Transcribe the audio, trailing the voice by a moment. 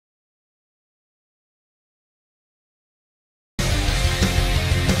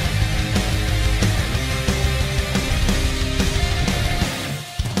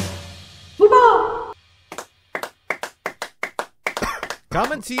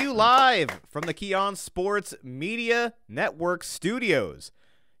Coming to you live from the Keon Sports Media Network studios.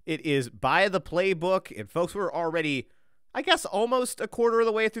 It is by the Playbook, and folks, we're already, I guess, almost a quarter of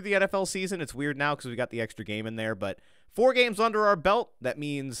the way through the NFL season. It's weird now because we got the extra game in there, but 4 games under our belt. That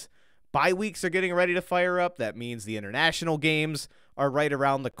means bye weeks are getting ready to fire up. That means the international games are right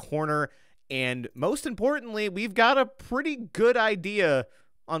around the corner, and most importantly, we've got a pretty good idea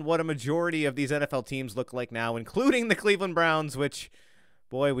on what a majority of these NFL teams look like now, including the Cleveland Browns, which,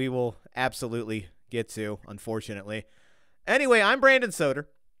 boy, we will absolutely get to, unfortunately. Anyway, I'm Brandon Soder.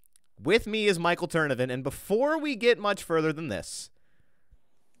 With me is Michael Turnovan, and before we get much further than this,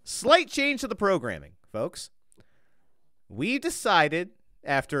 slight change to the programming, folks. We decided,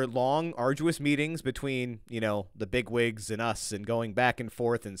 after long, arduous meetings between, the bigwigs and us and going back and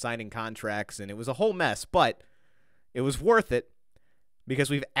forth and signing contracts, and it was a whole mess, but it was worth it because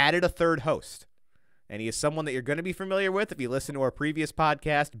we've added a third host. And he is someone that you're going to be familiar with if you listen to our previous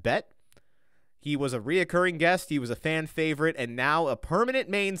podcast, Bet. He was a reoccurring guest. He was a fan favorite and now a permanent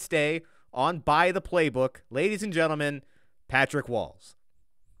mainstay on By the Playbook. Ladies and gentlemen, Patrick Walz.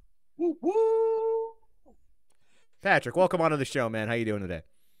 Woo woo! Patrick, welcome onto the show, man. How you doing today?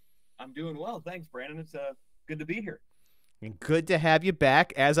 I'm doing well. Thanks, Brandon. It's good to be here. And good to have you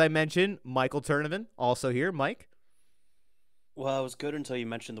back. As I mentioned, Michael Turnovan, also here. Mike? Well, it was good until you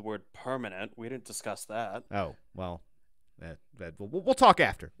mentioned the word permanent. We didn't discuss that. Oh, well, we'll talk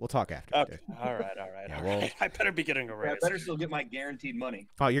after. We'll talk after. Okay. All right. Yeah, All well, right. I better be getting a raise. I better still get my guaranteed money.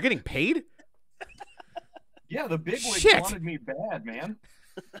 Oh, you're getting paid? Yeah, the big wigs Shit. wanted me bad, man.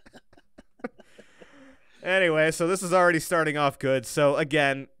 Anyway, so this is already starting off good. So,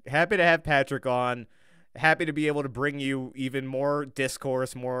 again, happy to have Patrick on. Happy to be able to bring you even more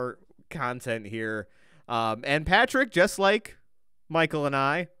discourse, more content here. And Patrick, just like Michael and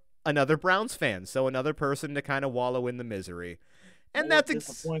I, another Browns fan. So another person to kind of wallow in the misery. And that's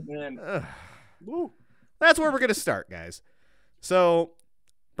disappointment. That's where we're going to start, guys. So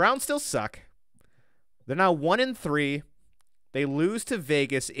Browns still suck. They're now 1-3. They lose to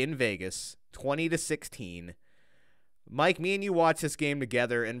Vegas in Vegas, 20-16. Mike, me and you watched this game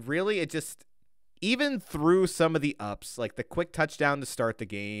together, and really it just, even through some of the ups, like the quick touchdown to start the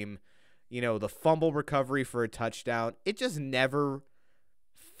game, the fumble recovery for a touchdown, it just never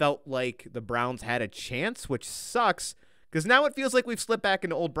felt like the Browns had a chance, which sucks because now it feels like we've slipped back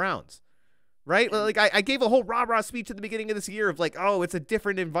into old Browns, right? Like I gave a whole rah-rah speech at the beginning of this year of like, oh, it's a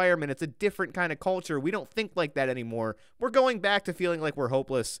different environment. It's a different kind of culture. We don't think like that anymore. We're going back to feeling like we're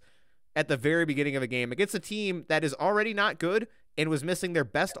hopeless at the very beginning of a game against a team that is already not good and was missing their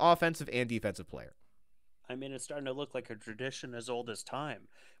best offensive and defensive player. I mean, it's starting to look like a tradition as old as time.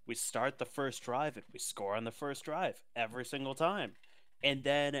 We start the first drive and we score on the first drive every single time. And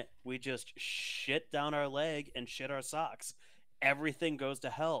then we just shit down our leg and shit our socks. Everything goes to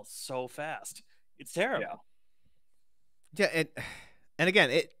hell so fast. It's terrible. Yeah, and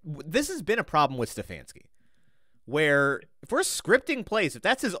again, this has been a problem with Stefanski, where if we're scripting plays, if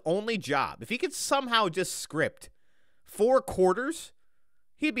that's his only job, if he could somehow just script 4 quarters,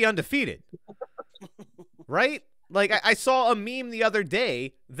 he'd be undefeated. Right? Like, I saw a meme the other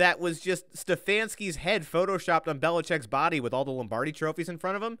day that was just Stefanski's head photoshopped on Belichick's body with all the Lombardi trophies in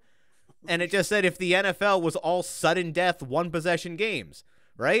front of him. And it just said if the NFL was all sudden death, one-possession games.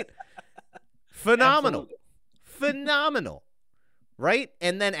 Right? Phenomenal. Absolutely. Phenomenal. Right?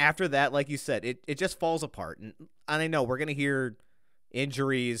 And then after that, like you said, it just falls apart. And I know we're going to hear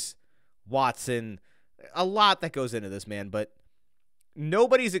injuries, Watson, a lot that goes into this, man. But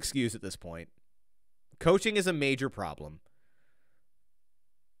nobody's excused at this point. Coaching is a major problem.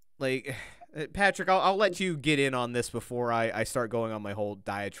 Like, Patrick, I'll let you get in on this before I start going on my whole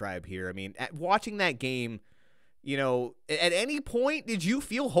diatribe here. I mean, watching that game, at any point, did you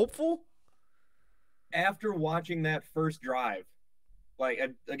feel hopeful? After watching that first drive,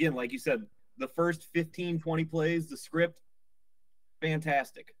 again, like you said, the first 15, 20 plays, the script,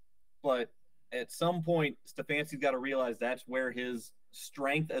 fantastic. But at some point, Stefanski's got to realize that's where his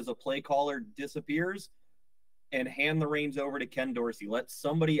strength as a play caller disappears and hand the reins over to Ken Dorsey. Let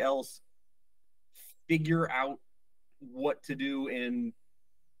somebody else figure out what to do in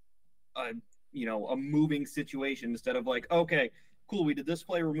a moving situation instead of like, okay, cool, we did this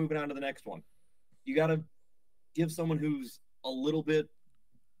play, we're moving on to the next one. You got to give someone who's a little bit,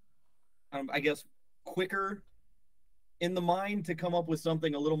 I guess, quicker in the mind to come up with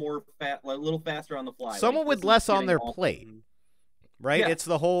something a little more a little faster on the fly. Someone with less on their plate. Right? Yeah. It's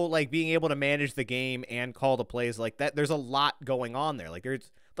the whole, like, being able to manage the game and call the plays like that. There's a lot going on there. Like,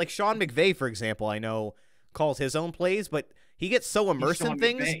 there's, like, Sean McVay, for example, I know calls his own plays, but he gets so immersed in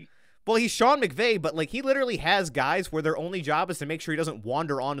things. McVay. Well, he's Sean McVay, but, like, he literally has guys where their only job is to make sure he doesn't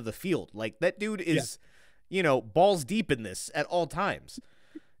wander onto the field. Like, that dude is, balls deep in this at all times.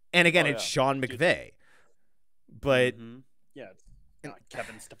 And again, it's Sean McVay. But yeah, it's not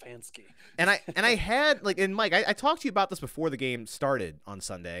Kevin Stefanski. and I had, like, and Mike, I talked to you about this before the game started on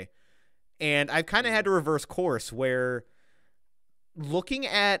Sunday, and I've kind of had to reverse course where looking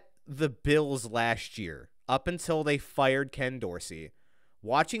at the Bills last year up until they fired Ken Dorsey,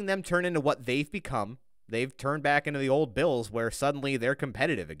 watching them turn into what they've become, they've turned back into the old Bills where suddenly they're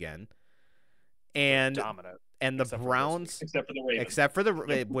competitive again. And dominant. And the Browns, except for the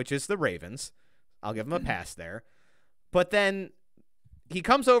Ravens, which is the Ravens. I'll give them a pass there. But then he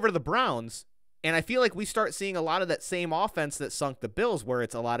comes over to the Browns, and I feel like we start seeing a lot of that same offense that sunk the Bills, where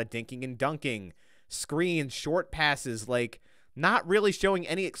it's a lot of dinking and dunking, screens, short passes, like not really showing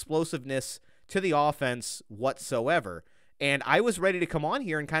any explosiveness to the offense whatsoever. And I was ready to come on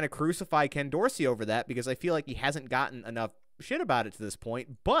here and kind of crucify Ken Dorsey over that because I feel like he hasn't gotten enough shit about it to this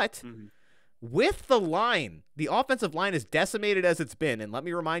point. But with the line, the offensive line is decimated as it's been. And let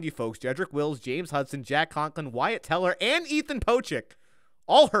me remind you folks, Jedrick Wills, James Hudson, Jack Conklin, Wyatt Teller, and Ethan Pochik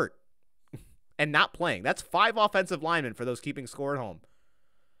all hurt and not playing. That's 5 offensive linemen for those keeping score at home.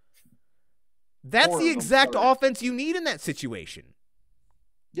 That's the exact offense you need in that situation.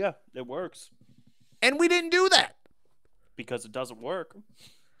 Yeah, it works. And we didn't do that. Because it doesn't work.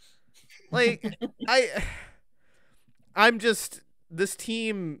 Like, I'm just, this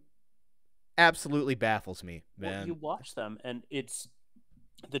team absolutely baffles me, man. Well, you watch them, and it's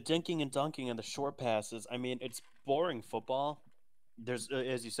the dinking and dunking and the short passes. I mean, it's boring football. There's,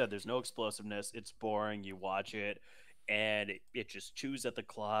 as you said, there's no explosiveness. It's boring. You watch it, and it just chews at the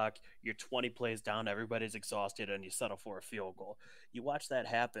clock. You're 20 plays down. Everybody's exhausted, and you settle for a field goal. You watch that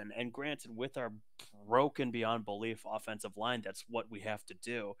happen, and granted, with our broken beyond belief offensive line, that's what we have to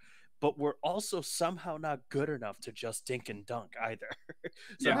do. But we're also somehow not good enough to just dink and dunk either.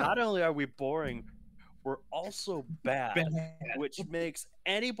 So not only are we boring, we're also bad, which makes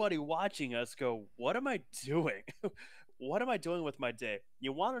anybody watching us go, what am I doing? What am I doing with my day?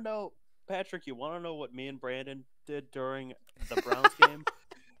 You want to know, Patrick, you want to know what me and Brandon did during the Browns game?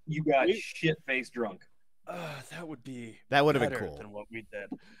 You got shit-faced drunk. That would have been cool than what we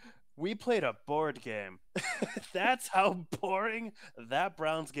did. We played a board game. That's how boring that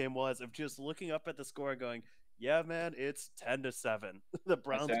Browns game was, of just looking up at the score and going, yeah, man, it's 10-7. The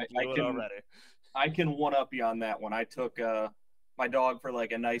Browns blew it already. I can one-up you on that one. I took my dog for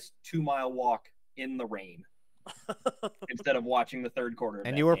like a nice 2-mile walk in the rain instead of watching the third quarter.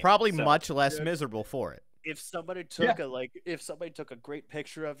 And you were probably much less miserable for it. If somebody took a great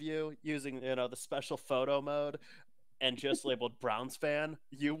picture of you using, the special photo mode and just labeled Browns fan,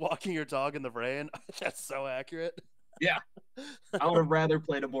 you walking your dog in the rain, that's so accurate. Yeah. I would have rather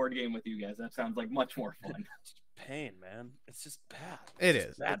played a board game with you guys. That sounds like much more fun. It's pain, man. It's just bad.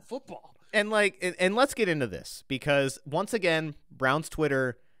 It's bad football. And let's get into this, because once again, Browns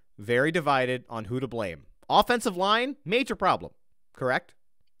Twitter very divided on who to blame. Offensive line, major problem, correct?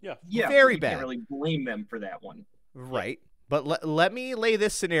 Yeah. Very bad. You can't really blame them for that one. Right. But let me lay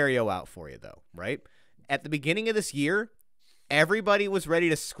this scenario out for you, though, right? At the beginning of this year, everybody was ready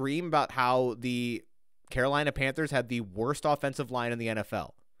to scream about how the Carolina Panthers had the worst offensive line in the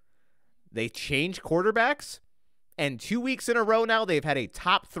NFL. They changed quarterbacks, and 2 weeks in a row now, they've had a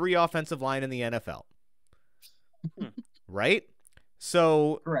top 3 offensive line in the NFL. Right?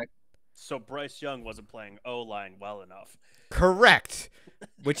 So correct. So Bryce Young wasn't playing O-line well enough. Correct.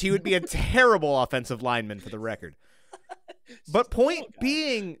 Which he would be a terrible offensive lineman, for the record. But point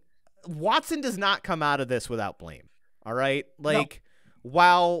being, Watson does not come out of this without blame. All right? Like,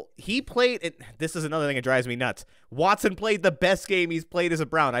 while he played, this is another thing that drives me nuts. Watson played the best game he's played as a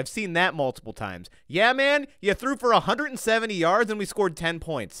Brown. I've seen that multiple times. Yeah, man, you threw for 170 yards and we scored 10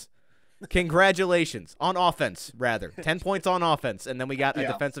 points. Congratulations. On offense, rather. 10 points on offense, and then we got a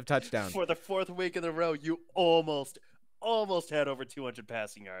defensive touchdown. For the 4th week in a row, you almost had over 200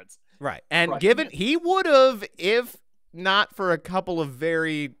 passing yards. Right. And he would have, if not for a couple of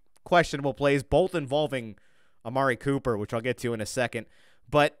very questionable plays, both involving Amari Cooper, which I'll get to in a second.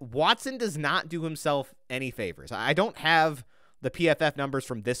 But Watson does not do himself any favors. I don't have the PFF numbers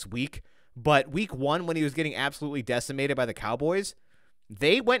from this week, but week 1, when he was getting absolutely decimated by the Cowboys,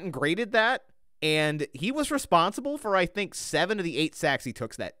 they went and graded that, and he was responsible for, I think, 7 of the 8 sacks he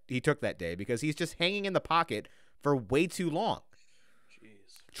took that day, because he's just hanging in the pocket for way too long.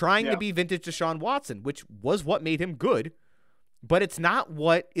 Trying to be vintage Deshaun Watson, which was what made him good, but it's not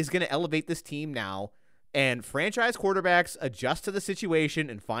what is going to elevate this team now. And franchise quarterbacks adjust to the situation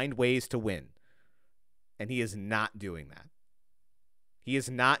and find ways to win. And he is not doing that. He is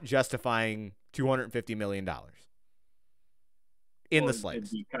not justifying $250 million in the It'd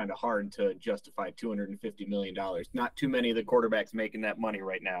slightest. be kind of hard to justify $250 million. Not too many of the quarterbacks making that money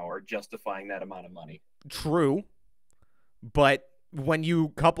right now are justifying that amount of money. True, but when you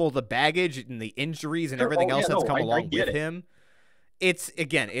couple the baggage and the injuries and everything else that's come along with him,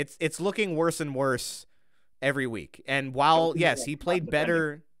 it's looking worse and worse every week. And while, yes, he played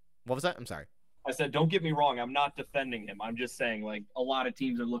better. What was that? I'm sorry. I said, don't get me wrong. I'm not defending him. I'm just saying, like, a lot of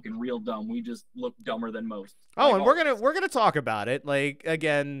teams are looking real dumb. We just look dumber than most. Oh, and we're gonna talk about it. Like,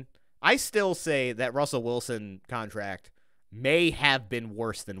 again, I still say that Russell Wilson contract may have been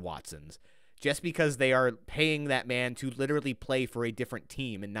worse than Watson's, just because they are paying that man to literally play for a different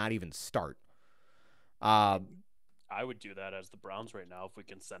team and not even start. I would do that as the Browns right now if we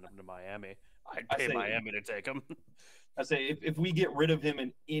can send him to Miami. I'd pay Miami to take him. I say if we get rid of him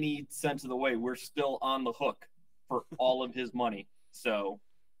in any sense of the way, we're still on the hook for all of his money. So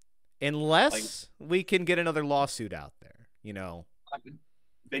unless we can get another lawsuit out there, you know.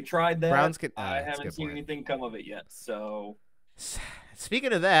 They tried that. Browns I haven't seen anything come of it yet. So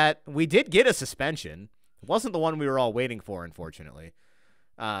speaking of that, we did get a suspension. It wasn't the one we were all waiting for, unfortunately.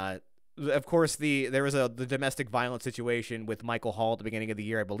 Of course, there was the domestic violence situation with Michael Hall at the beginning of the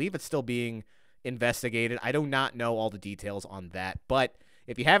year. I believe it's still being investigated. I do not know all the details on that, but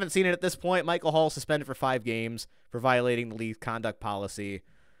if you haven't seen it at this point, Michael Hall suspended for 5 games for violating the league conduct policy.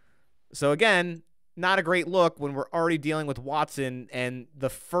 So again, not a great look when we're already dealing with Watson, and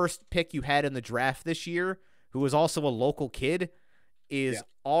the first pick you had in the draft this year, who was also a local kid, is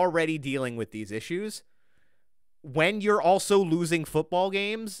already dealing with these issues. When you're also losing football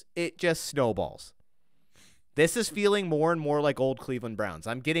games, it just snowballs. This is feeling more and more like old Cleveland Browns.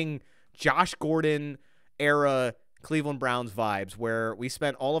 I'm getting Josh Gordon era Cleveland Browns vibes, where we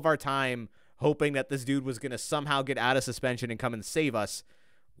spent all of our time hoping that this dude was going to somehow get out of suspension and come and save us,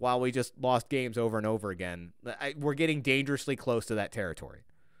 while we just lost games over and over again. We're getting dangerously close to that territory.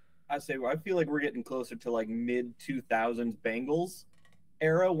 I feel like we're getting closer to like mid-2000s Bengals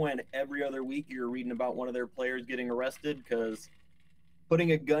era, when every other week you're reading about one of their players getting arrested because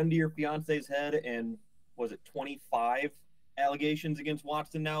putting a gun to your fiance's head, and was it 25 allegations against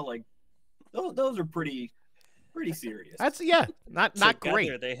Watson now? Like, those are pretty serious. That's not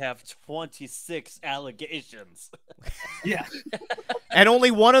great. They have 26 allegations. Yeah. And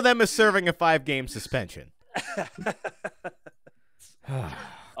only one of them is serving a 5-game suspension.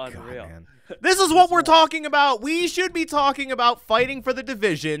 Unreal. God, this is what we're talking about. We should be talking about fighting for the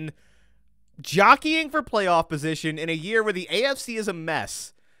division, jockeying for playoff position in a year where the AFC is a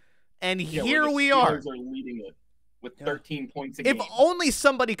mess. And here we are. Steelers are leading it with 13 points a game. If only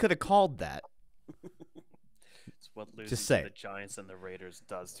somebody could have called that. It's what losing to the Giants and the Raiders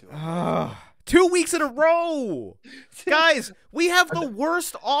does to us. 2 weeks in a row. Guys, we have the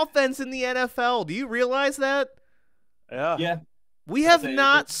worst offense in the NFL. Do you realize that? Yeah. We have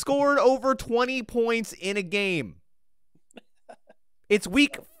not scored over 20 points in a game. It's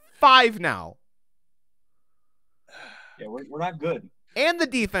week 5 now. Yeah, we're not good. And the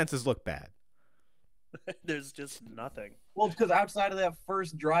defenses look bad. There's just nothing. Well, it's because outside of that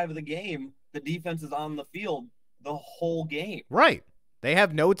first drive of the game, the defense is on the field the whole game. Right. They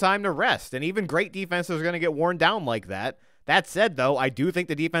have no time to rest, and even great defenses are going to get worn down like that. That said, though, I do think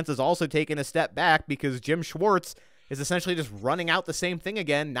the defense has also taken a step back, because Jim Schwartz is essentially just running out the same thing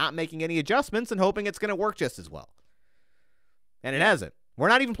again, not making any adjustments and hoping it's going to work just as well. And it hasn't. We're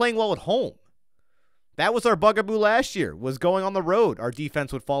not even playing well at home. That was our bugaboo last year, was going on the road. Our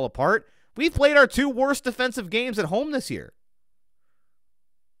defense would fall apart. We've played our 2 worst defensive games at home this year,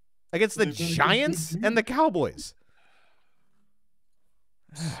 against the Giants and the Cowboys.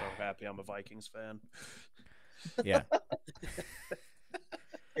 So happy I'm a Vikings fan. Yeah.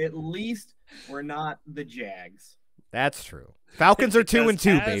 At least we're not the Jags. That's true. Falcons are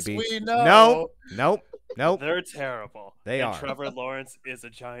 2-2, baby. We know, Nope. They're terrible. They are. Trevor Lawrence is a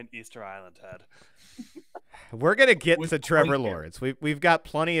giant Easter Island head. We're gonna get to Trevor Lawrence. We've got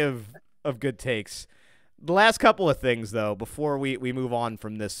plenty of good takes. The last couple of things, though, before we move on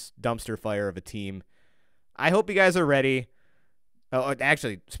from this dumpster fire of a team, I hope you guys are ready. Oh,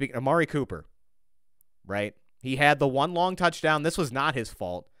 actually, speaking of Amari Cooper, right? He had the one long touchdown. This was not his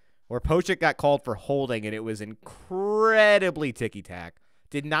fault, where Pochik got called for holding, and it was incredibly ticky-tack.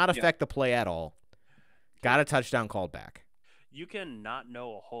 Did not affect the play at all. Got a touchdown called back. You can not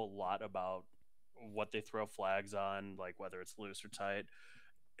know a whole lot about what they throw flags on, like whether it's loose or tight.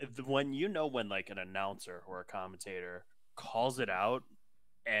 When like an announcer or a commentator calls it out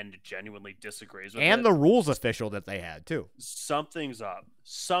and genuinely disagrees with it. And the rules official that they had, too. Something's up.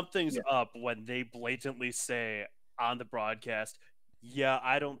 Something's up when they blatantly say on the broadcast, Yeah,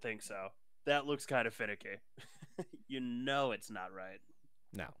 I don't think so. That looks kind of finicky. You know it's not right.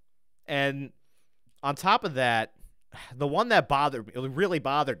 No. And on top of that, the one that really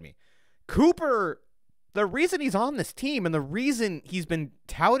bothered me, Cooper, the reason he's on this team and the reason he's been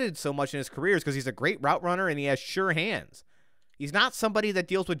touted so much in his career is because he's a great route runner and he has sure hands. He's not somebody that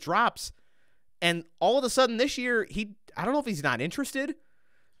deals with drops. And all of a sudden this year, I don't know if he's not interested,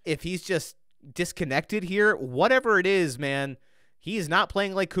 if he's just disconnected here, whatever it is, man, he is not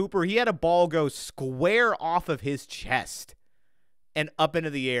playing like Cooper. He had a ball go square off of his chest and up into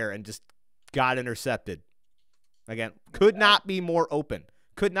the air and just got intercepted. Again, could not be more open.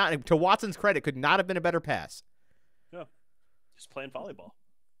 Could not, to Watson's credit, could not have been a better pass. Yeah. Just playing volleyball.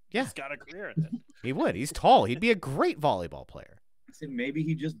 Yeah. He's got a career in it. He would. He's tall. He'd be a great volleyball player. I said maybe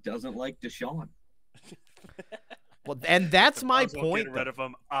he just doesn't like Deshaun. Well, and that's my If I was point. Get rid of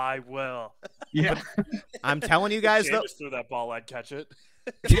him. I will. Yeah. I'm telling you guys, though, Just threw that ball, I'd catch it.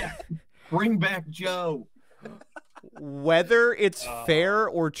 Yeah. Bring back Joe. whether it's fair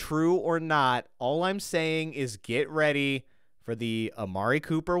or true or not, all I'm saying is get ready for the Amari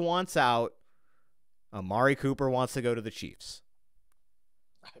Cooper wants out. Amari Cooper wants to go to the Chiefs.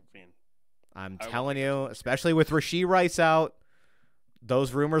 I mean, I'm telling you, especially with Rashee Rice out,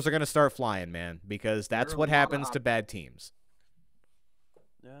 those rumors are going to start flying, man, because that's what happens to bad teams.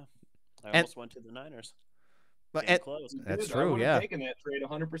 yeah. I almost went to the Niners. But Close. that's Dude, true, I would yeah. have taken that trade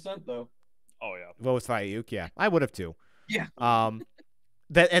 100% though. Oh, yeah. What was Ayuk? Yeah, I would have too. Yeah. And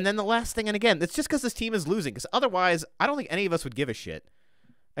then the last thing, and again, it's just because this team is losing, because otherwise, I don't think any of us would give a shit.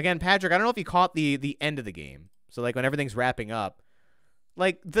 Again, Patrick, I don't know if you caught the end of the game. So, like, when everything's wrapping up,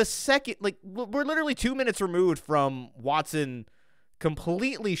 like, the second, like, we're literally 2 minutes removed from Watson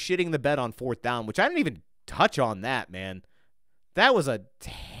completely shitting the bed on fourth down, which I didn't even touch on that, man. That was a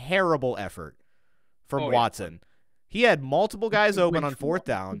terrible effort from Watson. He had multiple guys open on fourth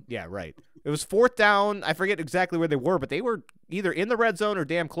down. Yeah, right. It was fourth down. I forget exactly where they were, but they were either in the red zone or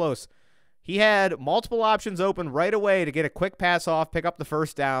damn close. He had multiple options open right away to get a quick pass off, pick up the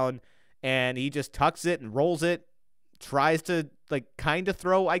first down, and he just tucks it and rolls it, tries to, like, kind of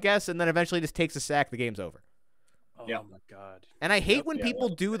throw, I guess, and then eventually just takes a sack. The game's over. Oh, my God. And I hate when people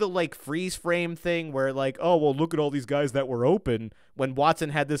do the, like, freeze frame thing where, like, oh, well, look at all these guys that were open when Watson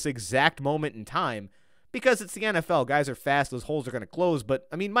had this exact moment in time. Because it's the NFL. Guys are fast. Those holes are going to close. But,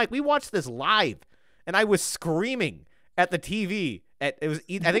 I mean, Mike, we watched this live, and I was screaming at the TV. I think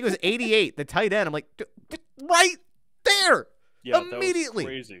it was 88, the tight end. I'm like, right there. Yeah, immediately.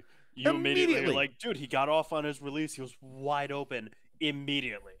 That was crazy. You immediately were like, dude, he got off on his release. He was wide open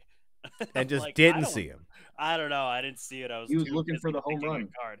immediately. And just like, didn't see him. I don't know. I didn't see it. He was looking for the home run.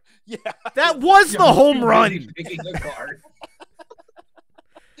 Card. Yeah. That was the home run. Picking a card.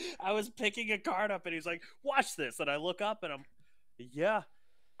 I was picking a card up, and he's like, watch this. And I look up, and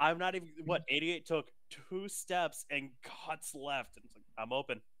I'm not even, 88 took 2 steps and cuts left. And it's like, I'm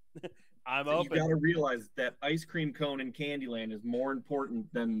open. I'm open. You got to realize that ice cream cone in Candyland is more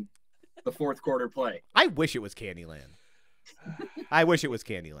important than the fourth quarter play. I wish it was Candyland. I wish it was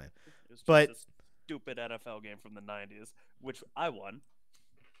Candyland. It was but just a stupid NFL game from the 90s, which I won.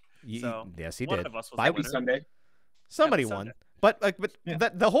 Yes, he one did. Of us was Happy Sunday. Somebody Happy won. Sunday. But Yeah.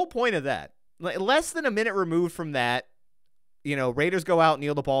 the whole point of that, like, less than a minute removed from that, you know, Raiders go out,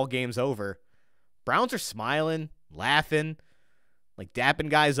 kneel the ball, game's over. Browns are smiling, laughing, like dapping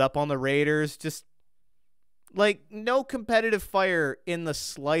guys up on the Raiders. Just like no competitive fire in the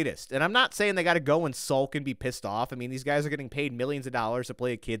slightest. And I'm not saying they got to go and sulk and be pissed off. I mean, these guys are getting paid millions of dollars to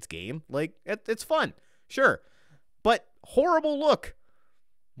play a kid's game. Like, it's fun. Sure. But horrible look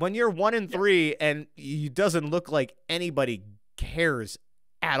when you're 1-3 and it doesn't look like anybody cares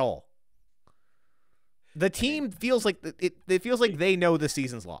at all. The team feels like it feels like they know the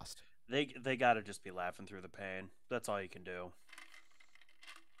season's lost. They got to just be laughing through the pain. That's all you can do.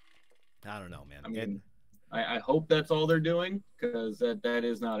 I don't know, man. I mean, I hope that's all they're doing, because that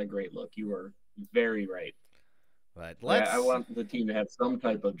is not a great look. You are very right. But I want the team to have some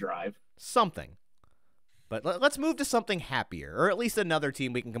type of drive. Something. But let's move to something happier, or at least another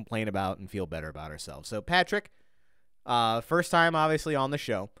team we can complain about and feel better about ourselves. So, Patrick, first time, obviously, on the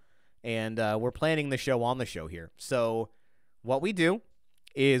show, and we're planning the show on the show here. So what we do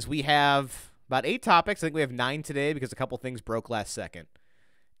is we have about 8 topics. I think we have 9 today because a couple things broke last second.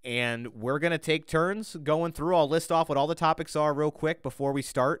 And we're going to take turns going through. I'll list off what all the topics are real quick before we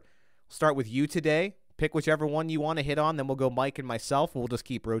start. We'll start with you today. Pick whichever one you want to hit on. Then we'll go Mike and myself, and we'll just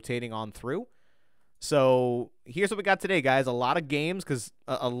keep rotating on through. So here's what we got today, guys. A lot of games because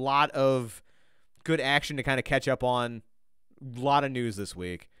a lot of good action to kind of catch up on. A lot of news this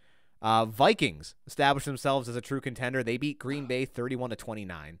week. Vikings established themselves as a true contender. They beat Green Bay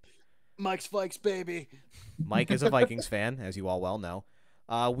 31-29. Mike's Vikes, baby. Mike is a Vikings fan, as you all well know.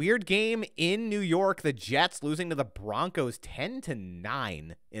 Weird game in New York. The Jets losing to the Broncos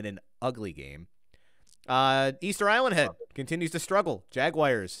 10-9 in an ugly game. Easter Island Head continues to struggle.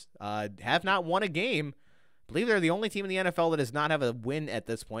 Jaguars have not won a game. I believe they're the only team in the NFL that does not have a win at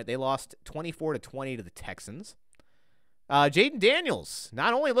this point. They lost 24-20 to the Texans. Jaden Daniels,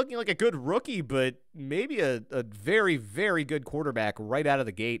 not only looking like a good rookie, but maybe a very, very good quarterback right out of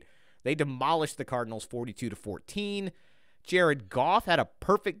the gate. They demolished the Cardinals 42-14. Jared Goff had a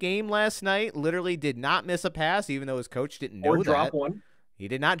perfect game last night. Literally did not miss a pass, even though his coach didn't know that. Or drop one. He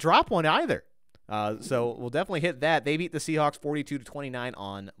did not drop one either. So we'll definitely hit that. They beat the Seahawks 42-29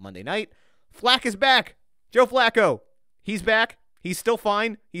 on Monday night. Flack is back. Joe Flacco. He's back. He's still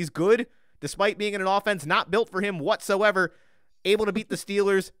fine. He's good, despite being in an offense not built for him whatsoever. Able to beat the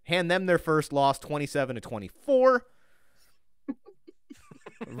Steelers, hand them their first loss, 27-24.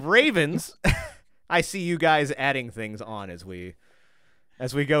 Ravens. I see you guys adding things on as we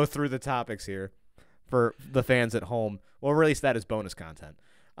go through the topics here for the fans at home. We'll release that as bonus content.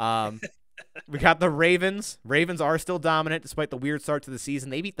 We got the Ravens. Ravens are still dominant despite the weird start to the season.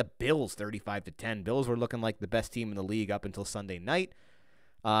 They beat the Bills 35-10. Bills were looking like the best team in the league up until Sunday night.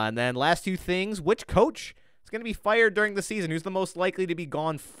 And then last two things, which coach is going to be fired during the season? Who's the most likely to be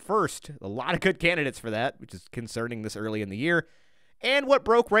gone first? A lot of good candidates for that, which is concerning this early in the year. And what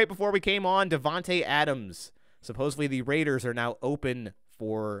broke right before we came on, Davante Adams. Supposedly the Raiders are now open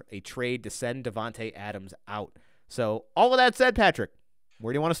for a trade to send Davante Adams out. So all of that said, Patrick,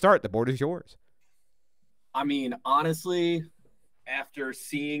 where do you want to start? The board is yours. I mean, honestly, after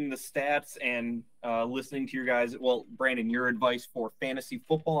seeing the stats and listening to your guys, well, Brandon, your advice for fantasy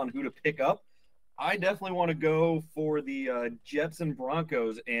football on who to pick up, I definitely want to go for the Jets and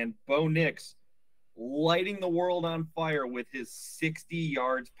Broncos and Bo Nix lighting the world on fire with his 60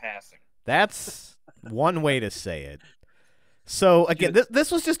 yards passing. That's one way to say it. So, again, this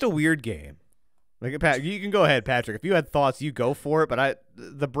was just a weird game. Like, Pat, you can go ahead, Patrick. If you had thoughts, you go for it. But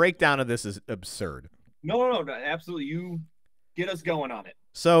the breakdown of this is absurd. No, absolutely. You get us going on it.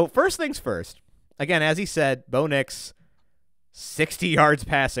 So, first things first. Again, as he said, Bo Nix, 60 yards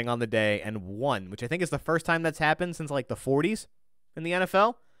passing on the day and won, which I think is the first time that's happened since, like, the 40s in the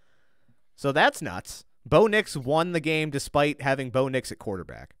NFL. So that's nuts. Bo Nix won the game despite having Bo Nix at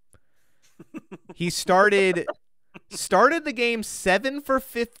quarterback. He started the game 7 for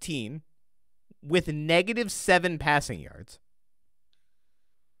 15 with -7 passing yards.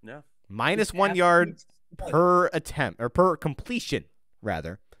 Yeah. -1 yard per attempt, or per completion,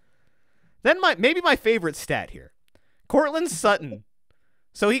 rather. Then maybe my favorite stat here. Cortland Sutton.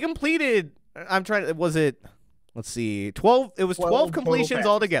 So he completed, let's see, 12. It was 12 completions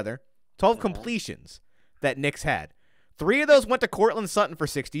altogether. 12 completions that Nix had. 3 of those went to Cortland Sutton for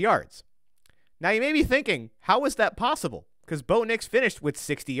 60 yards. Now you may be thinking, how is that possible? Because Bo Nix finished with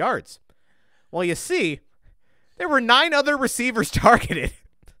 60 yards. Well, you see, there were 9 other receivers targeted.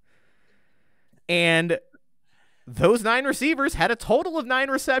 And those 9 receivers had a total of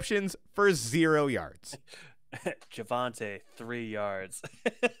 9 receptions for 0 yards. Javonte, 3 yards.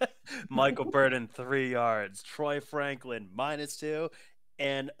 Michael Burton, 3 yards. Troy Franklin, -2.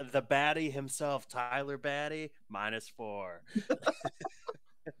 And the baddie himself, Tyler Baddie, -4.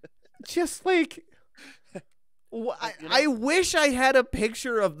 Just like, I wish I had a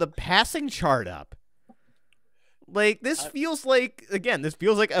picture of the passing chart up. Like, this feels like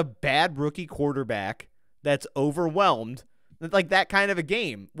a bad rookie quarterback that's overwhelmed. Like that kind of a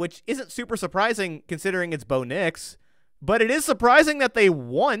game, which isn't super surprising considering it's Bo Nix, but it is surprising that they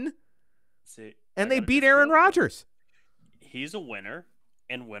won. And they beat Aaron Rodgers. He's a winner,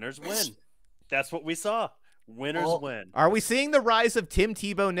 and winners win. That's what we saw. Winners win. Are we seeing the rise of Tim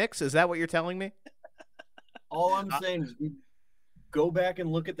Tebow Nix? Is that what you're telling me? All I'm saying is go back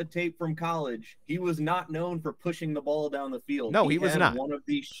and look at the tape from college. He was not known for pushing the ball down the field. No, he was not. One of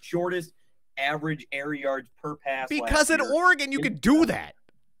the shortest average air yards per pass. Because at Oregon, you could do that.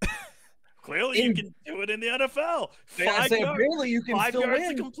 Clearly, you can do it in the NFL. 5 yards, really, you can 5 still yards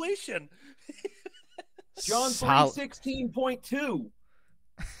win. to completion. John 3:16.2.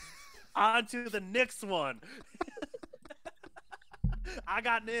 On to the Knicks one. I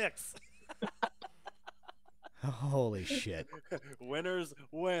got Knicks. Holy shit. Winners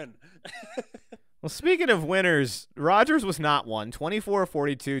win. Well, speaking of winners, Rodgers was not one.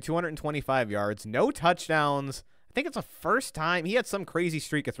 24-42, 225 yards, no touchdowns. I think it's the first time. He had some crazy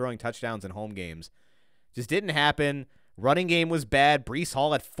streak of throwing touchdowns in home games. Just didn't happen. Running game was bad. Breece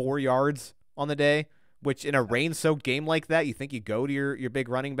Hall had 4 yards on the day, which in a rain-soaked game like that, you think you go to your big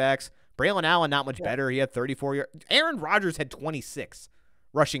running backs. Braylon Allen, not much better. He had 34 yards. Aaron Rodgers had 26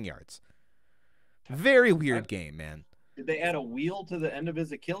 rushing yards. Very weird game, man. Did they add a wheel to the end of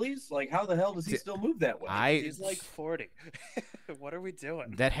his Achilles? Like, how the hell does he still move that way? He's like 40. What are we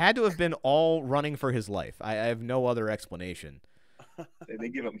doing? That had to have been all running for his life. I have no other explanation. Did they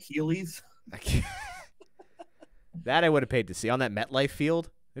give him Heelys? That I would have paid to see on that MetLife field.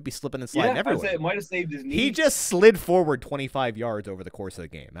 They'd be slipping and sliding everywhere. It might have saved his knee. He just slid forward 25 yards over the course of the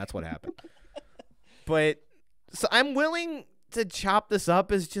game. That's what happened. But so I'm willing to chop this up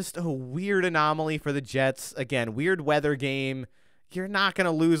as just a weird anomaly for the Jets. Again, weird weather game. You're not going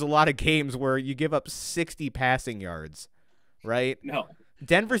to lose a lot of games where you give up 60 passing yards, right? No.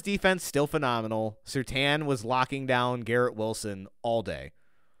 Denver's defense still phenomenal. Surtain was locking down Garrett Wilson all day.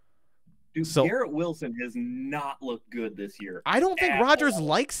 Dude, Garrett Wilson has not looked good this year. I don't think Rodgers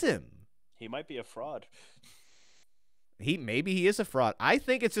likes him. He might be a fraud. Maybe he is a fraud. I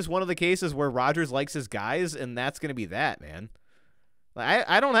think it's just one of the cases where Rodgers likes his guys, and that's going to be that, man.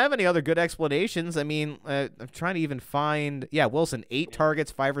 I don't have any other good explanations. I mean, I'm trying to even find. Yeah, Wilson, 8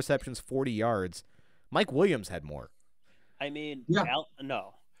 targets, 5 receptions, 40 yards. Mike Williams had more. I mean, yeah.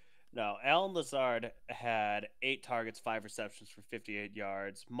 No. Alan Lazard had 8 targets, 5 receptions for 58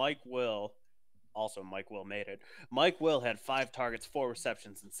 yards. Mike Will made it. Mike Will had 5 targets, 4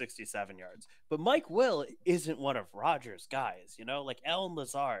 receptions, and 67 yards. But Mike Will isn't one of Rodgers' guys, you know? Like, Alan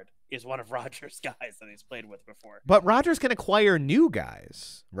Lazard is one of Rodgers' guys that he's played with before. But Rodgers can acquire new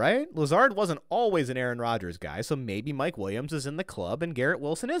guys, right? Lazard wasn't always an Aaron Rodgers guy, so maybe Mike Williams is in the club and Garrett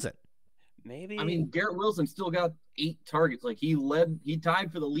Wilson isn't. Maybe. I mean, Garrett Wilson still got 8 targets. Like, he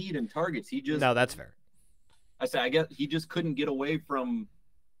tied for the lead in targets. No, that's fair. I guess he just couldn't get away from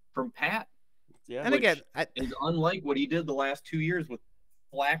Pat. Yeah. And again, is unlike what he did the last 2 years with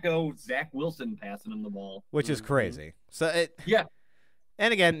Flacco, Zach Wilson passing him the ball, which is crazy. So yeah.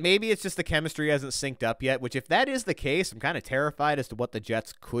 And again, maybe it's just the chemistry hasn't synced up yet. Which, if that is the case, I'm kind of terrified as to what the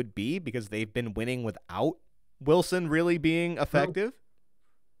Jets could be because they've been winning without Wilson really being effective.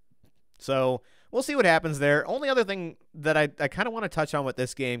 So we'll see what happens there. Only other thing that I kind of want to touch on with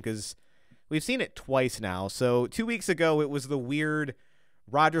this game, because we've seen it twice now. So 2 weeks ago, it was the weird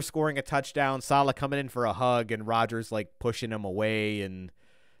Rodgers scoring a touchdown, Salah coming in for a hug, and Rodgers like pushing him away. And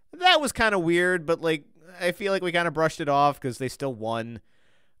that was kind of weird, but like I feel like we kind of brushed it off because they still won.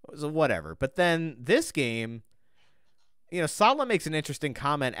 So whatever. But then this game, Salah makes an interesting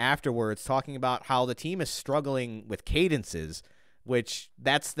comment afterwards talking about how the team is struggling with cadences, which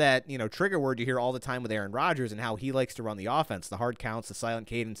that's that, trigger word you hear all the time with Aaron Rodgers and how he likes to run the offense, the hard counts, the silent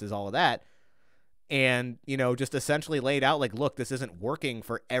cadences, all of that. And, just essentially laid out like, look, this isn't working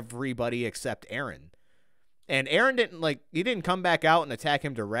for everybody except Aaron. And Aaron didn't come back out and attack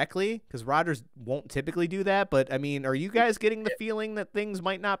him directly because Rodgers won't typically do that. But, I mean, are you guys getting the feeling that things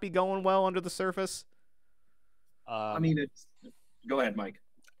might not be going well under the surface? Go ahead, Mike.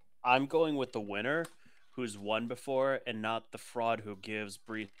 I'm going with the winner who's won before and not the fraud who gives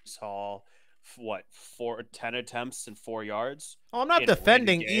Breece Hall, 10 attempts and 4 yards. Oh, I'm not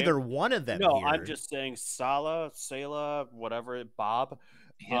defending either one of them. No, here. I'm just saying Salah, whatever, Bob.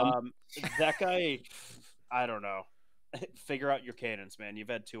 That guy, I don't know. Figure out your cadence, man. You've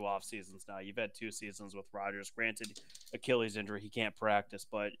had 2 off seasons now. You've had 2 seasons with Rodgers. Granted, Achilles injury, he can't practice,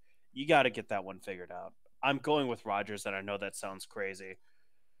 but you got to get that one figured out. I'm going with Rodgers, and I know that sounds crazy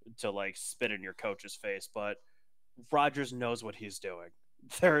to like spit in your coach's face, but Rodgers knows what he's doing.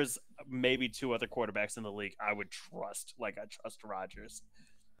 There's maybe 2 other quarterbacks in the league I would trust, like I trust Rodgers.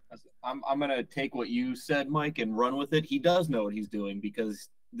 I'm gonna take what you said, Mike, and run with it. He does know what he's doing because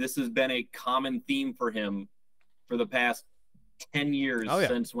this has been a common theme for him for the past 10 years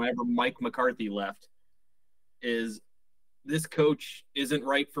since whenever Mike McCarthy left. Is this coach isn't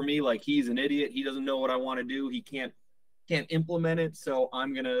right for me? Like, he's an idiot. He doesn't know what I want to do. He can't implement it, so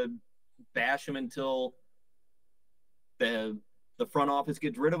I'm gonna bash him until the front office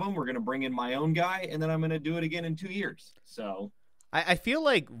gets rid of him. We're gonna bring in my own guy, and then I'm gonna do it again in 2 years. So I feel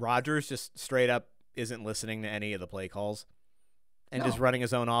like Rodgers just straight up isn't listening to any of the play calls and just running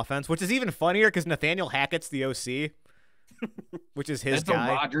his own offense, which is even funnier because Nathaniel Hackett's the OC, which is his guy. That's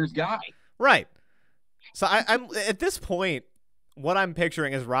a Rodgers guy, right? So I'm at this point. What I'm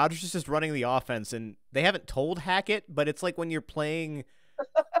picturing is Rodgers is just running the offense, and they haven't told Hackett, but it's like when you're playing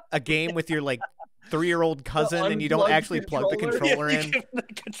a game with your 3-year-old cousin and you don't actually plug the controller in. The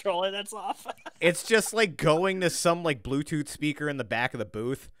controller that's off. It's just like going to some Bluetooth speaker in the back of the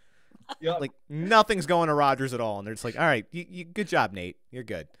booth. Yep. Like nothing's going to Rodgers at all, and they're just like, "All right, you good job, Nate. You're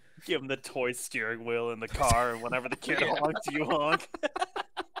good." Give him the toy steering wheel in the car, and whenever the kid honks, you honk.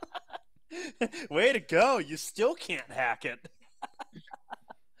 Way to go. You still can't hack it.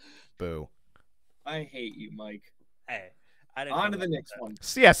 Boo. I hate you, Mike. Hey, I didn't On come to the up with next that. one.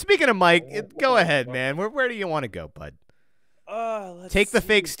 So, yeah, speaking of Mike, go ahead, man. Where do you want to go, bud? Let's Take the see.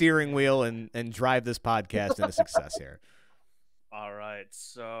 fake steering wheel and drive this podcast into success here. All right,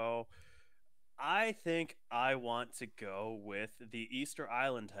 so I think I want to go with the Easter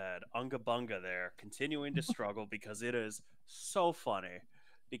Island head, Unga Bunga there, continuing to struggle because it is so funny.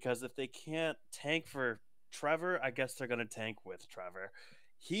 Because if they can't tank for Trevor, I guess they're going to tank with Trevor.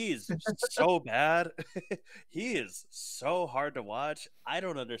 He's so bad. He is so hard to watch. I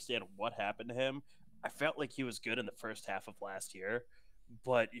don't understand what happened to him. I felt like he was good in the first half of last year,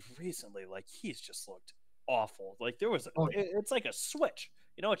 but recently, like, he's just looked awful. Like, there was it's like a switch.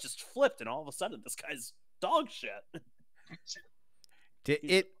 You know, it just flipped, and all of a sudden, this guy's dog shit.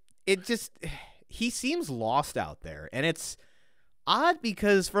 It just, he seems lost out there, and it's odd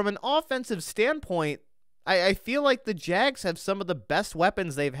because from an offensive standpoint, I feel like the Jags have some of the best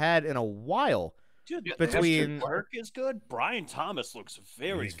weapons they've had in a while. Dude, between Work is good. Brian Thomas looks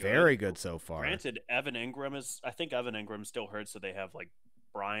very he's good. very good so far. Granted, Evan Ingram I think Evan Ingram's still hurt, so they have like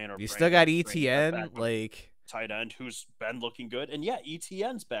Brian or You Brandon still got Brandon ETN, back, like tight end who's been looking good, and yeah,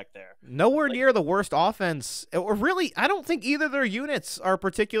 ETN's back there. nowhere near the worst offense. Or really, I don't think either of their units are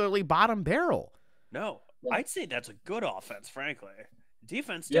particularly bottom barrel. No, Yeah. I'd say that's a good offense, frankly.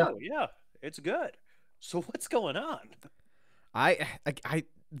 Defense too, yeah, it's good. So what's going on?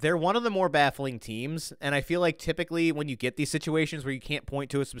 They're one of the more baffling teams, and I feel like typically when you get these situations where you can't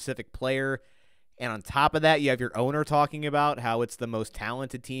point to a specific player, and on top of that you have your owner talking about how it's the most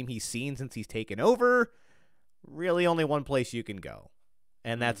talented team he's seen since he's taken over, really only one place you can go,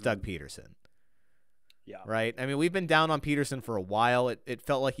 and that's Doug Peterson. Yeah. Right? I mean, we've been down on Peterson for a while. It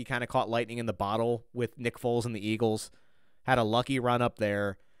felt like he kind of caught lightning in the bottle with Nick Foles and the Eagles, had a lucky run up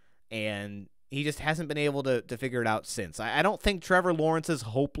there, and he just hasn't been able to figure it out since. I don't think Trevor Lawrence is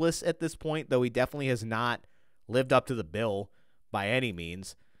hopeless at this point, though he definitely has not lived up to the bill by any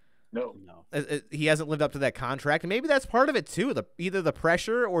means. No. He hasn't lived up to that contract, and maybe that's part of it too, either the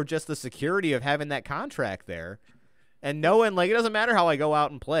pressure or just the security of having that contract there and knowing, like, it doesn't matter how I go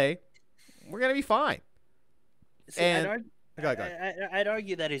out and play, we're going to be fine. See, And I'd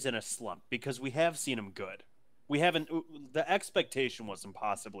argue that he's in a slump because we have seen him good. We haven't. The expectation was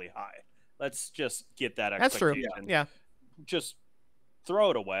impossibly high. Let's just get that That's true. expectation. Yeah. Just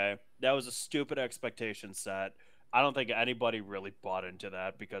throw it away. That was a stupid expectation set. I don't think anybody really bought into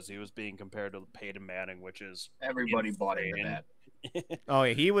that because he was being compared to Peyton Manning, which is Everybody bought into insane. that. Oh,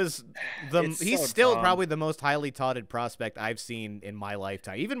 yeah, he's so still dumb. probably the most highly touted prospect I've seen in my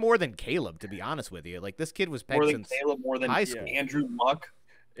lifetime, even more than Caleb, to be honest with you. Like, this kid was More pegged than since Caleb, more than high school. Andrew Luck.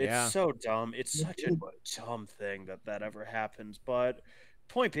 It's Yeah. so dumb. It's such a dumb thing that ever happens. But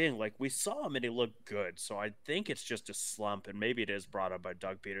point being, like, we saw him and he looked good. So I think it's just a slump, and maybe it is brought up by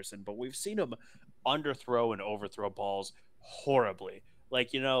Doug Peterson. But we've seen him underthrow and overthrow balls horribly.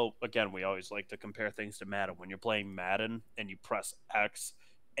 Like, you know, again, we always like to compare things to Madden. When you're playing Madden and you press X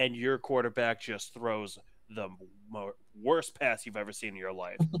and your quarterback just throws the worst pass you've ever seen in your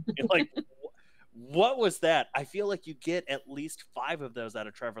life. You're like, what was that? I feel like you get at least 5 of those out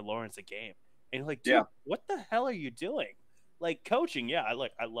of Trevor Lawrence a game. And you're like, dude, what the hell are you doing? Like, coaching, yeah,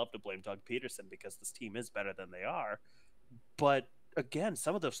 I love to blame Doug Peterson because this team is better than they are. But again,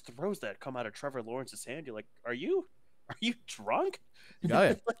 some of those throws that come out of Trevor Lawrence's hand, you're like, are you drunk? Oh,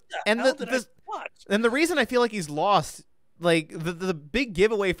 yeah. And the reason I feel like he's lost, like, the big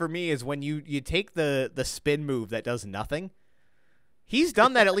giveaway for me is when you take the spin move that does nothing. He's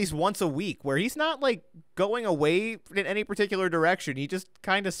done that at least once a week, where he's not, like, going away in any particular direction. He just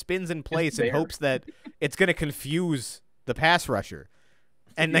kind of spins in place and hopes that it's going to confuse the pass rusher,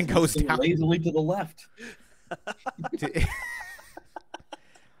 and then goes down lazily to the left.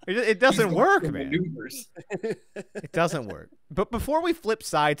 It doesn't work, man. Maneuvers. It doesn't work. But before we flip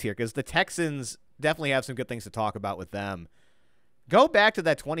sides here, because the Texans definitely have some good things to talk about with them, go back to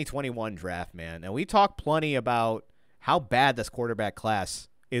that 2021 draft, man. And we talked plenty about how bad this quarterback class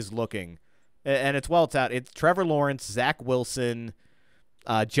is looking. And it's out. It's Trevor Lawrence, Zach Wilson,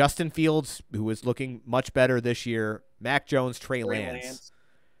 Justin Fields, who is looking much better this year, Mac Jones, Trey Lance.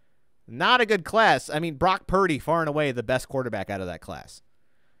 Not a good class. I mean, Brock Purdy, far and away the best quarterback out of that class.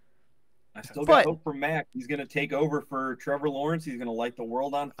 I still got hope for Mac. He's going to take over for Trevor Lawrence. He's going to light the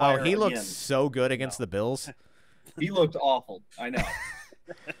world on fire. Oh, he looked so good against the Bills. He looked awful. I know.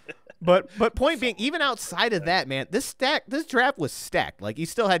 But point being, even outside of that, man, this draft was stacked. Like, you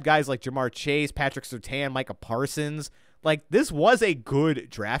still had guys like Jamar Chase, Patrick Surtain, Micah Parsons. Like, this was a good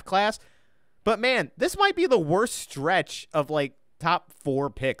draft class. But, man, this might be the worst stretch of, like, top 4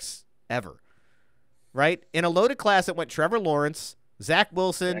 picks ever. right? In a loaded class, it went Trevor Lawrence, Zach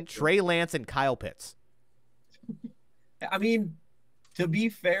Wilson, Trey Lance, and Kyle Pitts. I mean, to be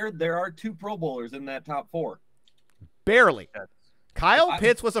fair, there are 2 Pro Bowlers in that top 4. Barely. Kyle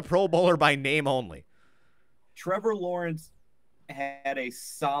Pitts was a Pro Bowler by name only. Trevor Lawrence had a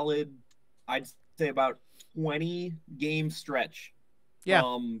solid, I'd say about 20-game stretch. Yeah.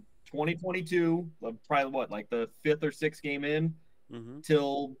 2022, probably like the 5th or 6th game in,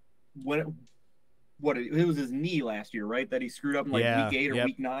 till when it was his knee last year, right? That he screwed up in week 8 or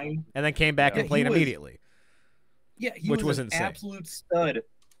week 9. And then came back and played immediately. Yeah, he was an insane. Absolute stud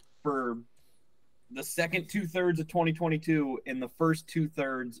for the second 2/3 of 2022 and the first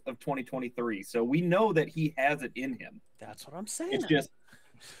 2/3 of 2023. So we know that he has it in him. That's what I'm saying. It's just,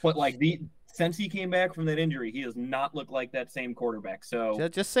 but since he came back from that injury, he does not look like that same quarterback. So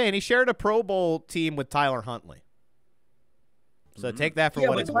just saying, he shared a Pro Bowl team with Tyler Huntley. So take that for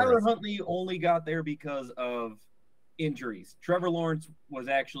what it's worth. Tyler Huntley only got there because of injuries. Trevor Lawrence was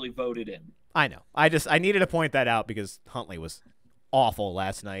actually voted in. I know. I needed to point that out because Huntley was awful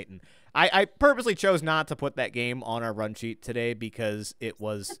last night, and I purposely chose not to put that game on our run sheet today because it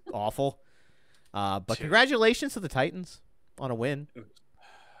was awful. But congratulations to the Titans on a win.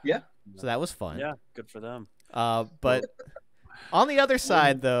 Yeah. So that was fun. Yeah, good for them. But on the other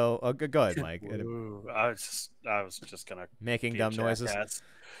side, though, go ahead, Mike. I was just gonna making dumb noises.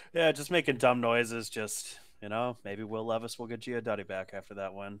 Yeah, just making dumb noises. Just maybe Will Levis will get Giudice back after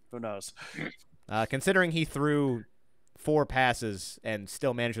that win. Who knows? Considering he threw 4 passes and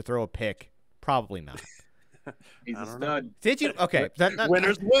still managed to throw a pick, probably not. He's a stud. Did you? Okay.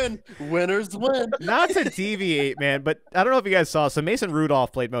 Winners win. Winners win. Not to deviate, man, but I don't know if you guys saw. So Mason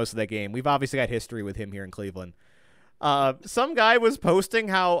Rudolph played most of that game. We've obviously got history with him here in Cleveland. Some guy was posting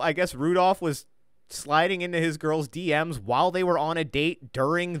how I guess Rudolph was sliding into his girl's DMs while they were on a date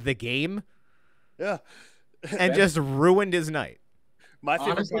during the game. Yeah. And just ruined his night. My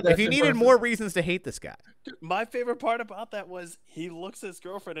favorite part, if you needed more reasons to hate this guy. My favorite part about that was he looks his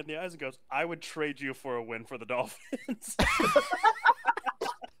girlfriend in the eyes and goes, "I would trade you for a win for the Dolphins."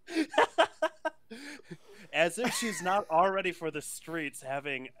 As if she's not already for the streets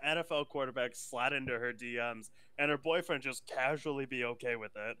having NFL quarterbacks slide into her DMs and her boyfriend just casually be okay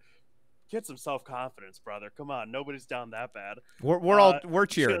with it. Get some self-confidence, brother. Come on, nobody's down that bad. We're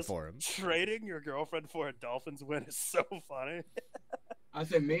cheering for him. Trading your girlfriend for a Dolphins win is so funny. I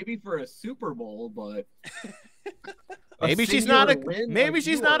said maybe for a Super Bowl, but maybe she's not a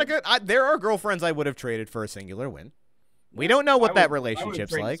good. There are girlfriends I would have traded for a singular win. We don't know what that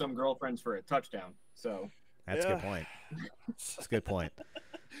relationship's like. Some girlfriends for a touchdown. So that's a good point. That's a good point.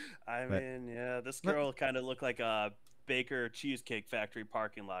 I mean, yeah, this girl kind of looked like a Baker Cheesecake Factory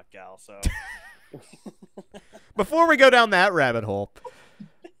parking lot gal. So before we go down that rabbit hole,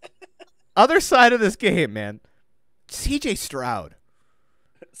 other side of this game, man, CJ Stroud.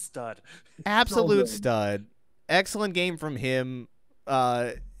 Stud. Absolute stud. Excellent game from him.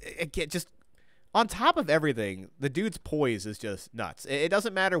 Just on top of everything, the dude's poise is just nuts. It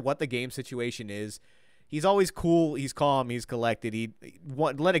doesn't matter what the game situation is. He's always cool. He's calm. He's collected. He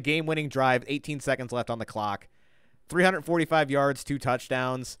led a game-winning drive, 18 seconds left on the clock. 345 yards, 2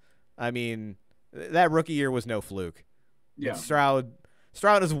 touchdowns. I mean, that rookie year was no fluke. Yeah. Stroud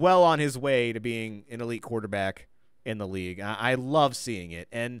is well on his way to being an elite quarterback in the league. I love seeing it.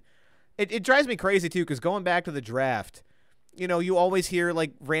 And it drives me crazy, too, because going back to the draft, you always hear,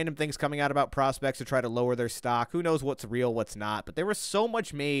 random things coming out about prospects to try to lower their stock. Who knows what's real, what's not. But there was so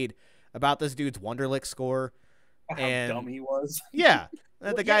much made about this dude's Wonderlic score. How dumb he was. Yeah.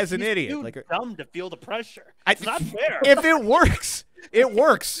 The guy's an idiot. Too dumb to feel the pressure. It's not fair. If it works, it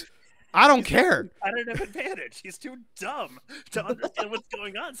works. I don't care. Competitive advantage. He's too dumb to understand what's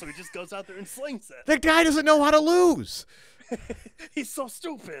going on, so he just goes out there and slings it. The guy doesn't know how to lose. He's so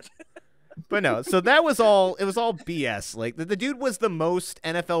stupid. But no, so that was all. It was all BS. The dude was the most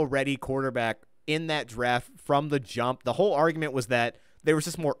NFL ready quarterback in that draft from the jump. The whole argument was that there was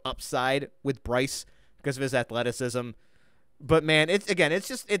just more upside with Bryce because of his athleticism. But man, it's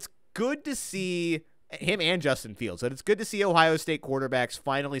good to see him and Justin Fields. But it's good to see Ohio State quarterbacks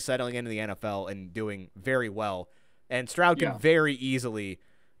finally settling into the NFL and doing very well. And Stroud can very easily,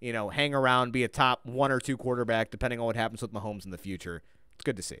 hang around, be a top 1 or 2 quarterback, depending on what happens with Mahomes in the future. It's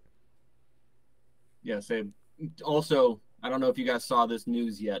good to see. Yeah, same. Also, I don't know if you guys saw this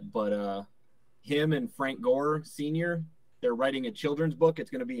news yet, but him and Frank Gore Sr., they're writing a children's book. It's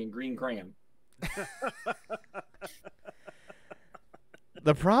going to be in green crayon.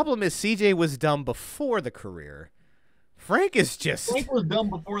 The problem is CJ was dumb before the career. Frank was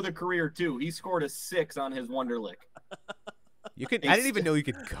dumb before the career, too. He scored a 6 on his Wonderlic. I didn't even know you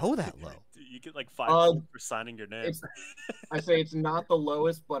could go that low. You get like 5 points for signing your name. I say it's not the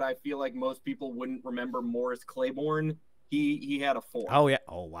lowest, but I feel like most people wouldn't remember Morris Claiborne. He had a 4. Oh yeah.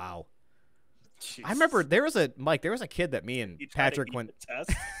 Oh wow. Jeez. I remember there was a kid that me and You tried to Patrick eat went. the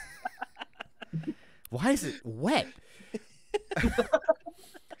test? Why is it wet?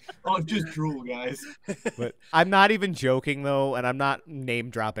 Oh, it's just drool, guys. But I'm not even joking though, and I'm not name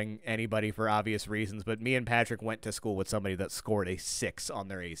dropping anybody for obvious reasons. But me and Patrick went to school with somebody that scored a 6 on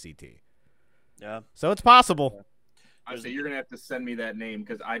their ACT. Yeah. So it's possible. I say you're gonna have to send me that name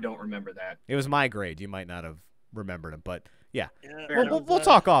because I don't remember that. It was my grade. You might not have remembered him, but yeah. Yeah, We'll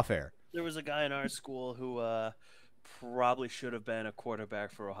talk off air. There was a guy in our school who probably should have been a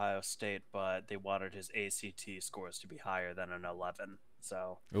quarterback for Ohio State, but they wanted his ACT scores to be higher than an 11.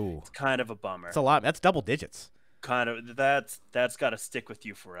 So Ooh, it's kind of a bummer. it's a lot. That's double digits. Kind of that's got to stick with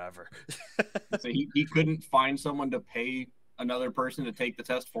you forever. So he couldn't find someone to pay another person to take the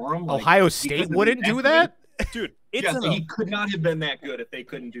test for him. Like, Ohio State wouldn't do that? Dude, he could not have been that good if they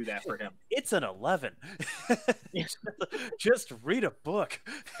couldn't do that for him. It's an 11. Just read a book.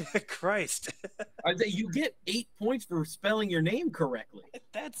 Christ. I say you get 8 points for spelling your name correctly.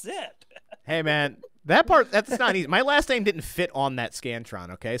 That's it. Hey, man, that's not easy. My last name didn't fit on that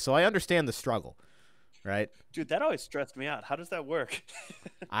Scantron, okay? So I understand the struggle, right? Dude, that always stressed me out. How does that work?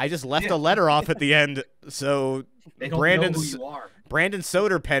 I just left a letter off at the end, so They don't know who you are. Brandon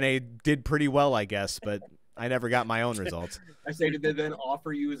Soderpenne did pretty well, I guess, but I never got my own results. I say, did they then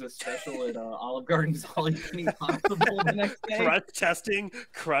offer you as a special at Olive Garden's all you can eat possible the next day? Crust testing,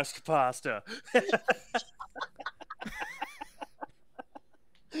 crushed pasta.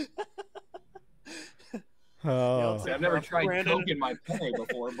 Oh. I've never tried Coke in my penne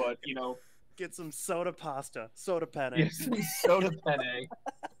before, but Get some soda pasta, soda penne. yes, some soda penne.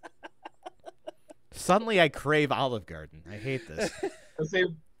 Suddenly I crave Olive Garden. I hate this. I say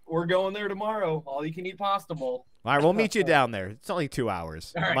we're going there tomorrow. All you can eat pasta bowl. All right, we'll meet you down there. It's only 2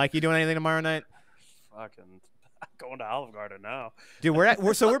 hours. All right. Mike, you doing anything tomorrow night? Fucking going to Olive Garden now. Dude,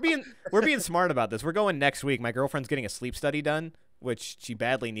 we're being smart about this. We're going next week. My girlfriend's getting a sleep study done, which she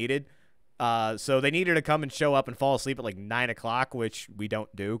badly needed. So they need her to come and show up and fall asleep at like 9 o'clock, which we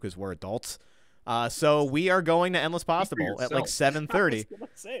don't do because we're adults. So we are going to Endless Pasta Bowl at like 7:30. I was gonna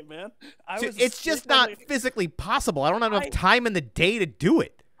say, man, It's just not physically possible. I don't have enough time in the day to do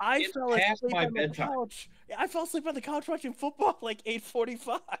it. I fell past asleep my on the bedtime. couch. I fell asleep on the couch watching football like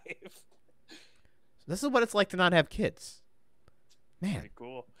 8:45. This is what it's like to not have kids. Man, Pretty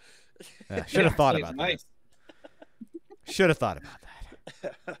cool. should have thought it's about nice. that. Should have thought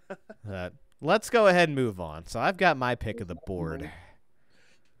about that. Let's go ahead and move on. So I've got my pick of the board.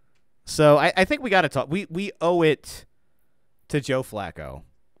 So I think we got to talk. We owe it to Joe Flacco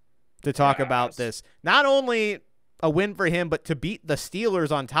to talk about this. Not only a win for him, but to beat the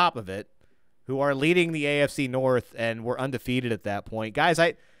Steelers on top of it, who are leading the AFC North and were undefeated at that point. Guys,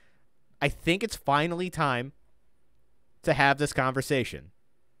 I think it's finally time to have this conversation.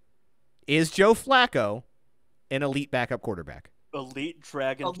 Is Joe Flacco an elite backup quarterback? Elite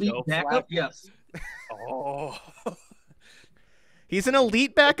Dragon Elite Joe backup, Flacco. yes. Oh. He's an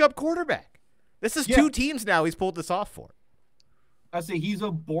elite backup quarterback. This is 2 teams now he's pulled this off for. I say he's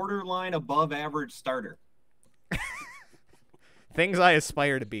a borderline above average starter. Things I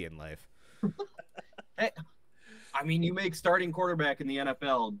aspire to be in life. Hey, I mean, you make starting quarterback in the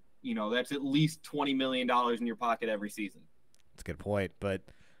NFL, that's at least $20 million in your pocket every season. That's a good point. But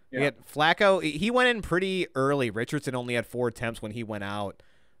Yeah. Flacco, he went in pretty early. Richardson only had 4 attempts when he went out.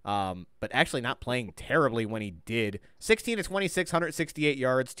 But actually not playing terribly when he did. 16 to 26, 168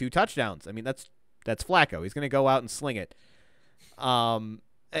 yards, 2 touchdowns. I mean, that's Flacco. He's going to go out and sling it.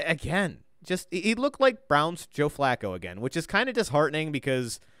 Again, just he looked like Browns Joe Flacco again, which is kind of disheartening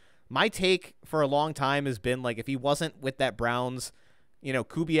because my take for a long time has been like if he wasn't with that Browns,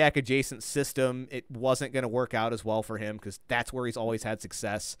 Kubiak adjacent system, it wasn't going to work out as well for him because that's where he's always had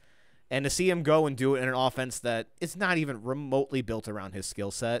success. And to see him go and do it in an offense that is not even remotely built around his skill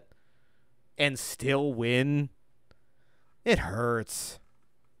set and still win, it hurts.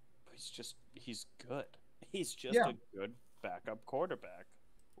 He's good. He's just a good backup quarterback,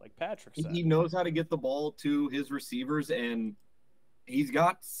 like Patrick said. He knows how to get the ball to his receivers, and he's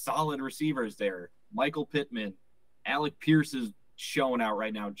got solid receivers there. Michael Pittman, Alec Pierce is showing out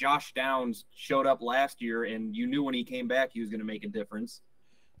right now. Josh Downs showed up last year, and you knew when he came back he was going to make a difference.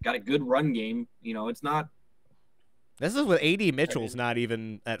 Got a good run game. It's not. This is with A.D. Mitchell's not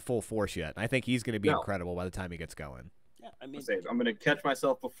even at full force yet. I think he's going to be incredible by the time he gets going. Yeah, I mean, I'm going to catch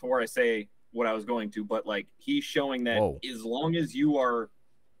myself before I say what I was going to, but he's showing that as long as you are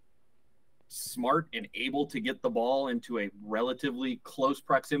smart and able to get the ball into a relatively close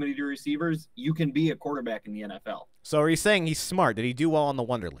proximity to receivers, you can be a quarterback in the NFL. So are you saying he's smart? Did he do well on the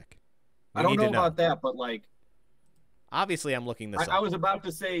Wonderlic? I don't know about that, but like, obviously I'm looking this up. I was about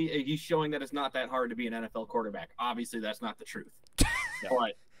to say he's showing that it's not that hard to be an NFL quarterback. Obviously, that's not the truth.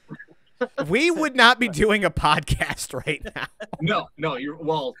 But we would not be doing a podcast right now. No,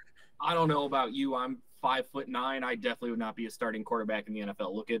 well, I don't know about you. I'm 5'9". I definitely would not be a starting quarterback in the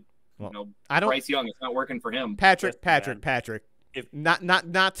NFL. Look at Bryce Young. It's not working for him. Patrick. If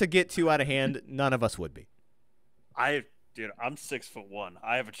not to get too out of hand, none of us would be. Dude, I'm 6'1".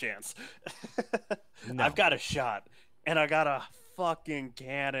 I have a chance. No. I've got a shot, and I got a fucking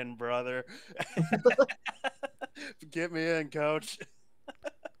cannon, brother. Get me in, coach.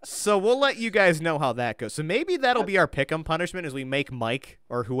 So we'll let you guys know how that goes. So maybe that'll be our pick'em punishment, as we make Mike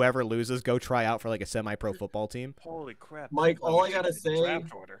or whoever loses go try out for like a semi-pro football team. Holy crap, Mike! All I gotta say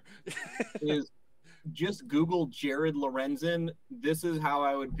is just Google Jared Lorenzen. This is how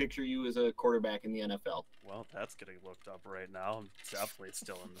I would picture you as a quarterback in the NFL. Well, that's getting looked up right now. I'm definitely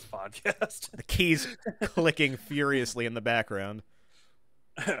still in this podcast. The keys clicking furiously in the background.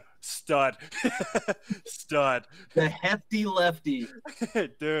 Stud. The hefty lefty,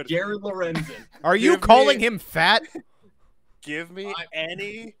 dude. Jared Lorenzen. Are you calling him fat? Give me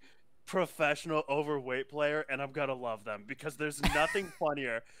any professional overweight player, and I'm gonna love them, because there's nothing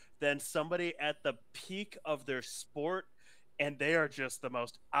funnier than somebody at the peak of their sport, and they are just the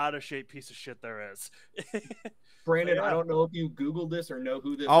most out of shape piece of shit there is. Brandon, I don't know if you Googled this or know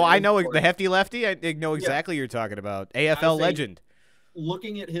who this is. Oh, I know the hefty lefty. I know exactly who you're talking about. AFL legend.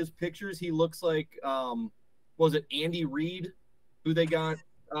 Looking at his pictures, he looks like, was it Andy Reid, who they got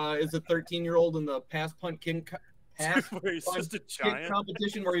is a 13-year-old in the pass punt king where he's just a giant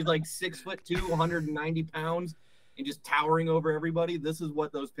competition, where he's like 6'2", 190 pounds, and just towering over everybody. This is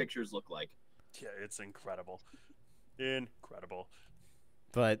what those pictures look like. Yeah, it's incredible. Incredible.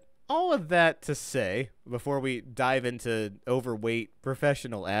 But all of that to say, before we dive into overweight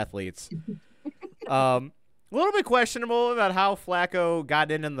professional athletes, a little bit questionable about how Flacco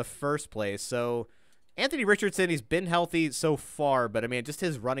got in the first place. So Anthony Richardson, he's been healthy so far, but I mean, just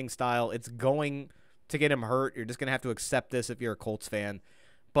his running style, it's going to get him hurt. You're just going to have to accept this if you're a Colts fan.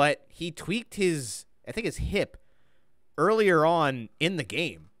 But he tweaked his hip earlier on in the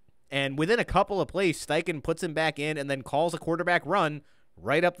game. And within a couple of plays, Steichen puts him back in and then calls a quarterback run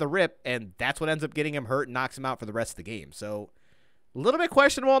right up the rip, and that's what ends up getting him hurt and knocks him out for the rest of the game. So a little bit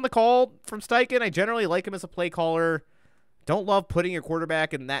questionable on the call from Steichen. I generally like him as a play caller. Don't love putting your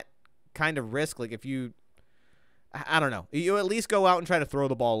quarterback in that kind of risk. Like, if you, I don't know, you at least go out and try to throw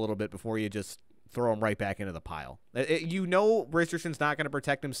the ball a little bit before you just throw him right back into the pile. You know Richardson's not going to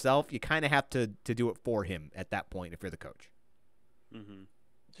protect himself. You kind of have to do it for him at that point if you're the coach. Mm-hmm.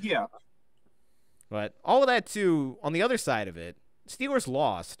 Yeah. But all of that, too, on the other side of it, Steelers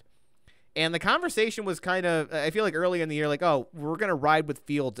lost. And the conversation was kind of, I feel like early in the year, like, oh, we're going to ride with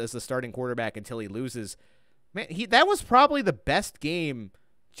Fields as the starting quarterback until he loses. Man, that was probably the best game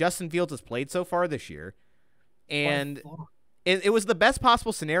Justin Fields has played so far this year. And it was the best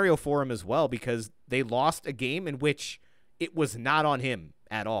possible scenario for him as well, because they lost a game in which it was not on him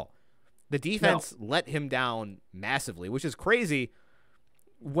at all. The defense let him down massively, which is crazy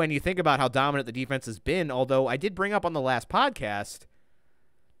when you think about how dominant the defense has been. Although I did bring up on the last podcast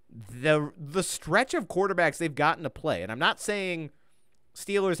the stretch of quarterbacks they've gotten to play. And I'm not saying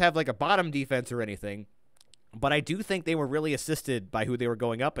Steelers have like a bottom defense or anything, but I do think they were really assisted by who they were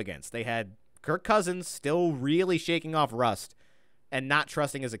going up against. They had Kirk Cousins still really shaking off rust and not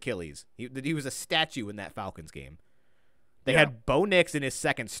trusting his Achilles. He was a statue in that Falcons game. They had Bo Nix in his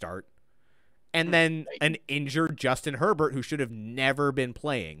second start, and then an injured Justin Herbert who should have never been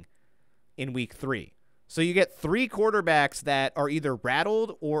playing in week 3. So you get 3 quarterbacks that are either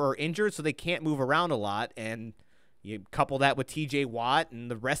rattled or are injured, so they can't move around a lot, and you couple that with TJ Watt and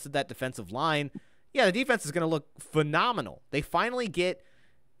the rest of that defensive line. Yeah, the defense is going to look phenomenal. They finally get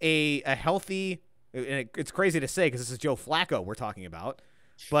a healthy, and it's crazy to say because this is Joe Flacco we're talking about,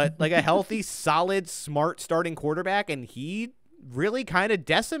 but like a healthy, solid, smart starting quarterback, and he really kind of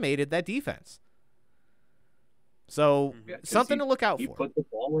decimated that defense. So something to look out for. He put the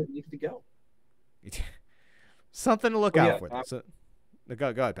ball where it needs to go. Something to look out for. So, go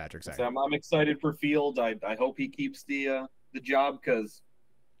ahead, Patrick. So I'm excited for Fields. I hope he keeps the job, because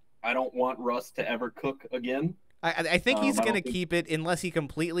I don't want Russ to ever cook again. I think he's going to keep it unless he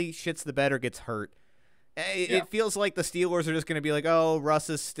completely shits the bed or gets hurt. It feels like the Steelers are just going to be like, oh, Russ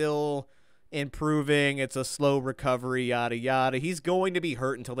is still improving. It's a slow recovery, yada, yada. He's going to be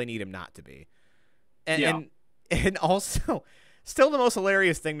hurt until they need him not to be. And also, Still the most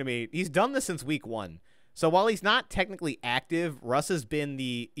hilarious thing to me, he's done this since week 1. So while he's not technically active, Russ has been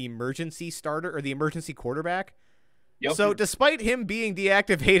the emergency starter or the emergency quarterback. Yep. So despite him being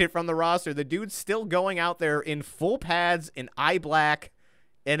deactivated from the roster, the dude's still going out there in full pads, in eye black,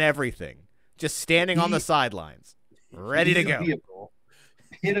 and everything. Just standing on the sidelines, ready to go.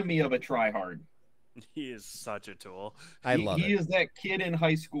 Epitome of a tryhard. He is such a tool. I love it. He is that kid in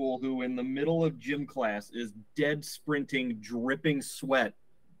high school who in the middle of gym class is dead sprinting, dripping sweat,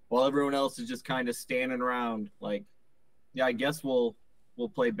 while everyone else is just kind of standing around like, yeah, I guess we'll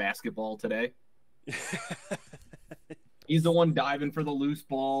play basketball today. He's the one diving for the loose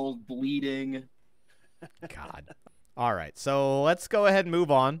balls, bleeding. God. All right, so let's go ahead and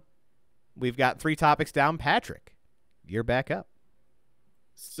move on. We've got 3 topics down. Patrick, you're back up.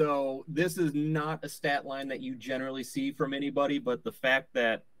 So this is not a stat line that you generally see from anybody, but the fact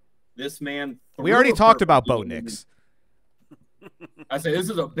that this man... We already talked about Bo Nix. I say this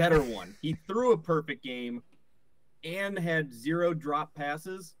is a better one. He threw a perfect game and had 0 drop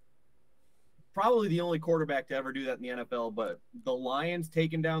passes. Probably the only quarterback to ever do that in the NFL, but the Lions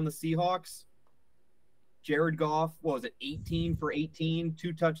taking down the Seahawks. Jared Goff, what was it, 18 for 18,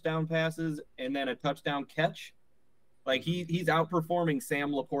 2 touchdown passes, and then a touchdown catch. Like, he's outperforming Sam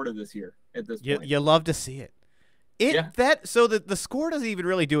Laporta this year at this point. You love to see it. So the score doesn't even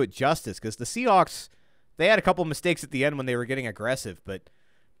really do it justice because the Seahawks, they had a couple mistakes at the end when they were getting aggressive, but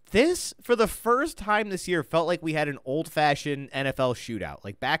this, for the first time this year, felt like we had an old-fashioned NFL shootout.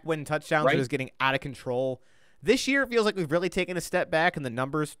 Like back when touchdowns was getting out of control. This year, it feels like we've really taken a step back, and the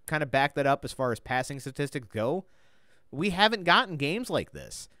numbers kind of back that up as far as passing statistics go. We haven't gotten games like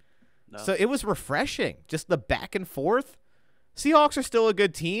this. No. So it was refreshing. Just the back and forth. Seahawks are still a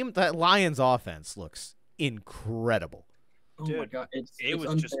good team. That Lions offense looks incredible. Dude, oh, my God. It was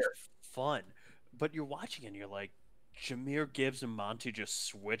unfair. just fun. But you're watching and you're like, Jahmyr Gibbs and Monty just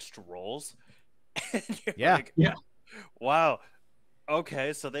switched roles. And you're like, wow.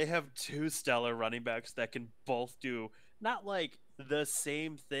 Okay, so they have 2 stellar running backs that can both do not like the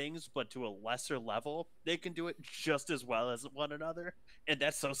same things, but to a lesser level. They can do it just as well as one another, and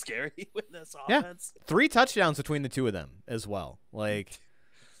that's so scary with this offense. 3 touchdowns between the 2 of them as well. Like,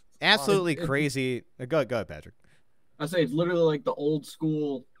 absolutely crazy. Go ahead, Patrick. I say it's literally like the old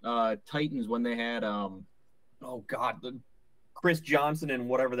school Titans when they had Chris Johnson and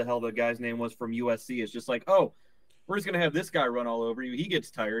whatever the hell the guy's name was from USC. It's just like, oh, we're just going to have this guy run all over you. He gets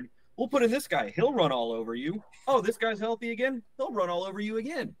tired. We'll put in this guy. He'll run all over you. Oh, this guy's healthy again. He'll run all over you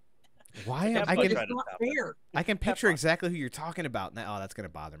again. Why? I can picture exactly who you're talking about. Now, that's going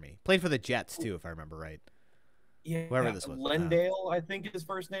to bother me. Played for the Jets, too, if I remember right. Yeah, whoever this was. Lendale, I think his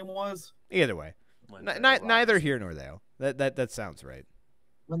first name was. Either way. Neither here nor there. That sounds right.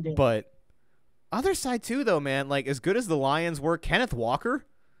 Lendale. But other side, too, though, man, like, as good as the Lions were, Kenneth Walker,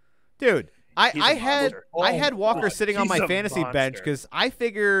 dude, I had Walker sitting on my fantasy bench because I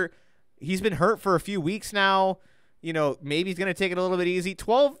figure he's been hurt for a few weeks now. You know, maybe he's going to take it a little bit easy.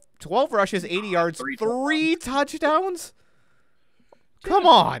 12 rushes, 80 yards, 3 touchdowns? Come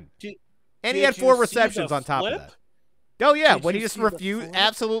on. And he had 4 receptions on top of that. Oh, yeah, when he just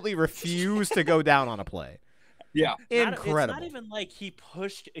absolutely refused to go down on a play. Yeah. Incredible. It's not even like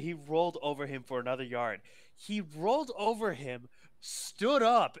he rolled over him for another yard. He rolled over him, stood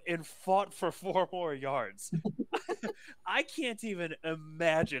up, and fought for 4 more yards. I can't even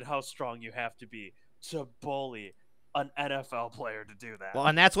imagine how strong you have to be to bully an NFL player to do that. Well,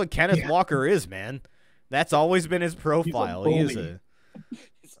 and that's what Kenneth Walker is, man. That's always been his profile. He's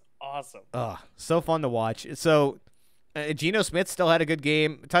awesome. So fun to watch. So Geno Smith still had a good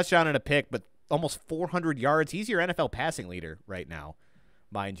game, touchdown and a pick, but almost 400 yards. He's your NFL passing leader right now,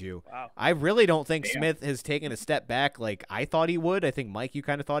 mind you. Wow. I really don't think Smith has taken a step back like I thought he would. I think, Mike, you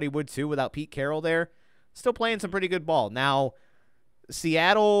kind of thought he would too without Pete Carroll there. Still playing some pretty good ball. Now,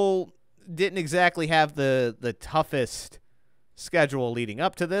 Seattle didn't exactly have the toughest schedule leading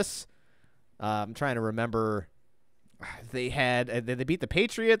up to this. I'm trying to remember. They beat the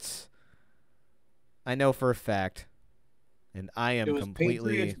Patriots. I know for a fact. And I am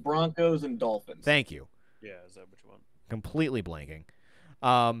completely Patriots, Broncos, and Dolphins. Thank you. Yeah, is that which one? Completely blanking.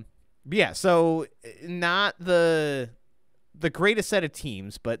 Yeah, so not the greatest set of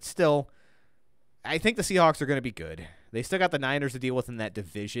teams, but still, I think the Seahawks are going to be good. They still got the Niners to deal with in that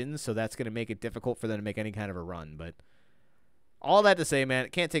division, so that's going to make it difficult for them to make any kind of a run. But all that to say, man,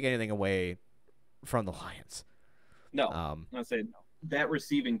 it can't take anything away from the Lions. No, I say that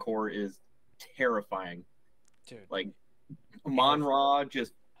receiving core is terrifying. Dude, like Amon-Ra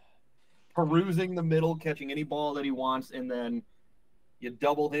just perusing the middle, catching any ball that he wants, and then you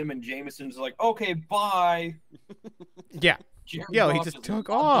double him, and Jameson's like, okay, bye. Yeah. Jared Yo, he Goff just is took lobbed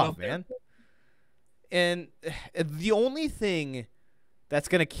it off, up there. man. And the only thing that's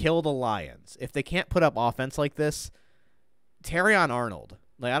going to kill the Lions, if they can't put up offense like this, Terrion Arnold.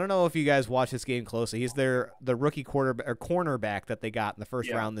 Like, I don't know if you guys watch this game closely. He's the rookie cornerback that they got in the first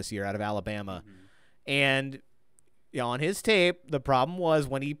round this year out of Alabama. And on his tape, the problem was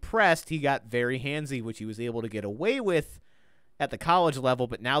when he pressed, he got very handsy, which he was able to get away with at the college level.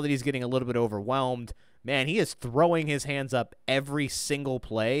 But now that he's getting a little bit overwhelmed, man, he is throwing his hands up every single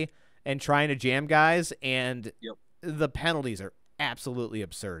play and trying to jam guys, and the penalties are absolutely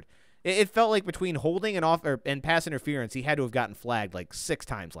absurd. It felt like between holding and pass interference, he had to have gotten flagged like 6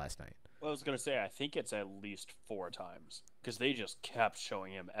 times last night. Well, I was going to say, I think it's at least 4 times because they just kept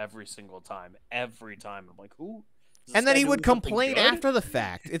showing him every single time. Every time. I'm like, ooh. And then he would complain after the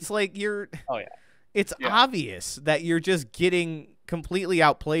fact. It's like you're – oh, yeah. It's obvious that you're just getting completely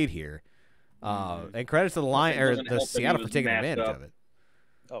outplayed here. And credit to the Seattle for taking advantage of it.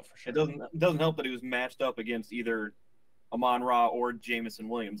 Oh, for sure. It doesn't help that he was matched up against either Amon-Ra or Jamison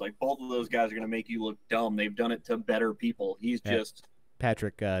Williams. Like, both of those guys are going to make you look dumb. They've done it to better people. He's just...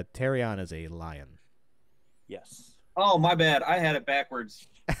 Patrick, Terrion is a Lion. Yes. Oh, my bad. I had it backwards.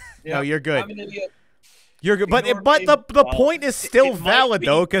 No, you're good. I'm an idiot. You're good, but the point is still valid,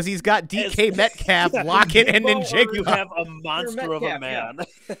 though, because he's got DK Metcalf, Lockett, and Njigba. You have a monster of a man.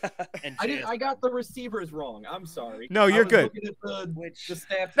 And I got the receivers wrong. I'm sorry. No, you're good. The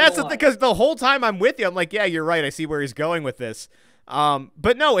stats That's the thing, because the whole time I'm with you, I'm like, yeah, you're right. I see where he's going with this.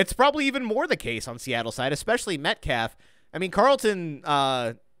 But no, it's probably even more the case on Seattle side, especially Metcalf. I mean, Carlton.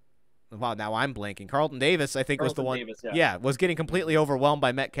 Wow, now I'm blanking. Carlton Davis, I think, was the one. Davis, was getting completely overwhelmed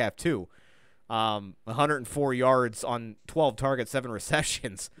by Metcalf too. 104 yards on 12 targets, 7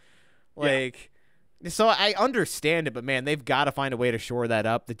 receptions. So I understand it, but man, they've got to find a way to shore that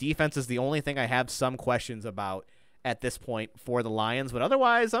up. The defense is the only thing I have some questions about at this point for the Lions, but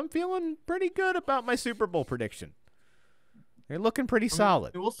otherwise I'm feeling pretty good about my Super Bowl prediction. They're looking pretty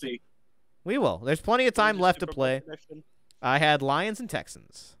solid. We'll see. We will. There's plenty of time left to play. I had Lions and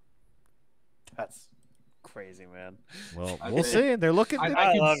Texans. That's crazy, man. Well, we'll see. They're looking.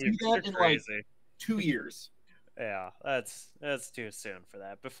 I love see you. that in Crazy. like 2 years. Yeah, that's too soon for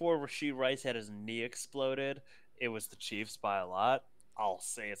that. Before Rashee Rice had his knee exploded, it was the Chiefs by a lot. I'll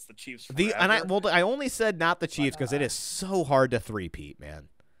say it's the Chiefs forever. I only said not the Chiefs because it is so hard to three-peat, man.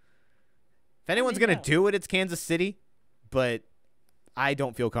 If anyone's gonna do it, it's Kansas City, but I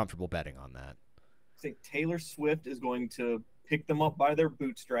don't feel comfortable betting on that. I think Taylor Swift is going to pick them up by their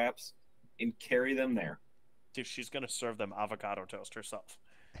bootstraps and carry them there. Dude, she's gonna serve them avocado toast herself.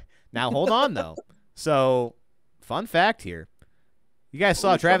 Now hold on though. So, fun fact here. You guys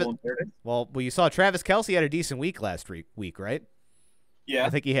saw Travis. Well, you saw Travis Kelce had a decent week last week, right? Yeah. I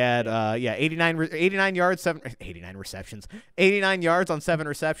think he had 89 yards, 89 receptions. 89 yards on 7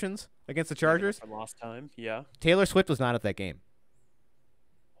 receptions against the Chargers. Lost time, yeah. Taylor Swift was not at that game.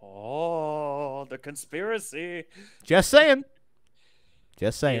 Oh, the conspiracy. Just saying.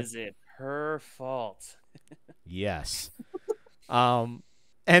 Just saying. Is it her fault? Yes. And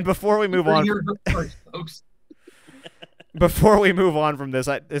before we move on, before we move on from this,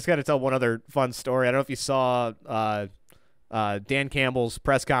 I just got to tell one other fun story. I don't know if you saw Dan Campbell's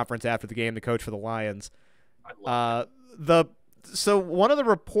press conference after the game, the coach for the Lions. So one of the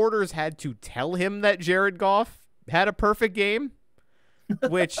reporters had to tell him that Jared Goff had a perfect game,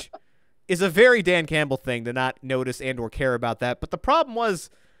 which is a very Dan Campbell thing to not notice and or care about that. But the problem was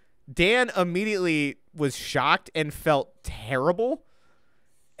Dan immediately was shocked and felt terrible,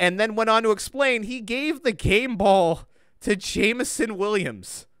 and then went on to explain he gave the game ball to Jamison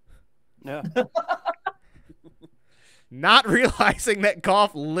Williams. Yeah. Not realizing that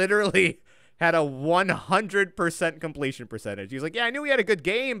Goff literally had a 100% completion percentage. He's like, yeah, I knew he had a good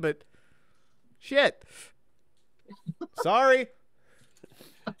game, but shit. Sorry.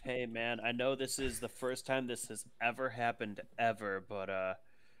 Hey, man, I know this is the first time this has ever happened ever, but,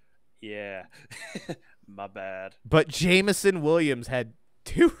 yeah, my bad. But Jamison Williams had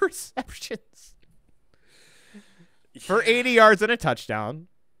 2 receptions for 80 yards and a touchdown,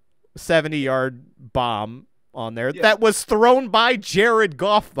 70-yard bomb on there. Yeah. That was thrown by Jared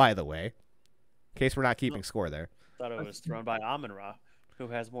Goff, by the way, in case we're not keeping score there. I thought it was thrown by Amon-Ra, who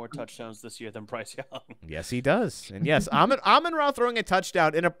has more touchdowns this year than Bryce Young. Yes, he does. And yes, Amon-Ra throwing a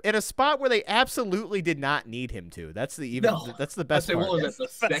touchdown in a spot where they absolutely did not need him to. That's the best part. What was it, the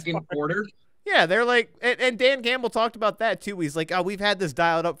second quarter? Yeah, they're like, and Dan Campbell talked about that too. He's like, oh, we've had this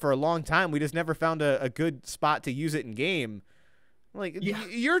dialed up for a long time. We just never found a good spot to use it in game. Like,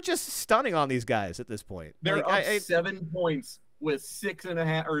 you're just stunning on these guys at this point. They're up 7 points with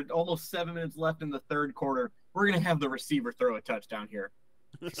 6.5 or almost 7 minutes left in the third quarter, we're gonna have the receiver throw a touchdown here.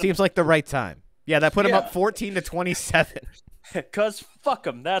 Seems like the right time. Yeah, that put him Yeah. up 14-27. Because fuck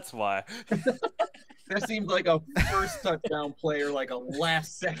them, that's why. That seems like a first touchdown play or like a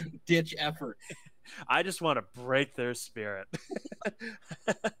last second ditch effort. I just want to break their spirit.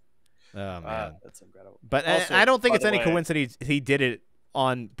 Oh man, that's incredible. but Also, I don't think by it's the any way- coincidence he did it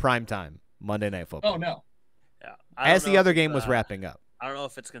on primetime Monday Night Football. Oh no. Yeah. I don't As the know other if game it's, was wrapping up. I don't know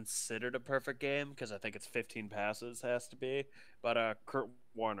if it's considered a perfect game because I think it's 15 passes has to be. But Kurt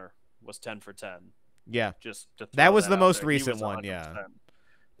Warner was 10 for 10. Yeah, Just to That throw was the out most there. He recent was one, yeah. 100%.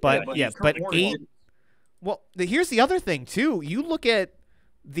 but but yeah, Kurt but Warner 8. didn't. Well, here's the other thing too. You look at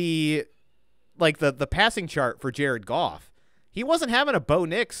the passing chart for Jared Goff. He wasn't having a Bo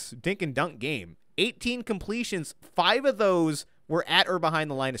Nix dink and dunk game. 18 completions, 5 of those were at or behind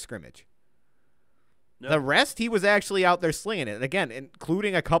the line of scrimmage. Yep. The rest, he was actually out there slinging it. Again,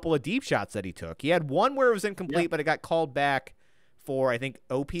 including a couple of deep shots that he took. He had one where it was incomplete, but it got called back for, I think,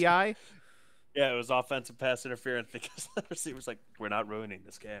 OPI. Yeah, it was offensive pass interference because the receiver's like, we're not ruining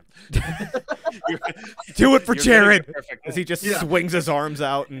this game. Do it for You're getting Jared. a perfect As he just Yeah. swings his arms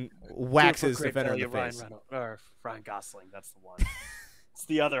out and whacks Do it his for great defender in the value, face. Ryan Gosling, that's the one. It's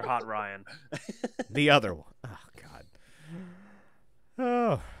the other hot Ryan. The other one. Oh, God.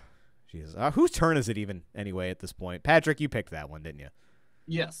 Oh, Jesus. Whose turn is it even anyway at this point? Patrick, you picked that one, didn't you?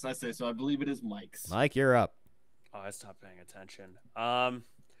 Yes, I say so. I believe it is Mike's. Mike, you're up. Oh, I stopped paying attention.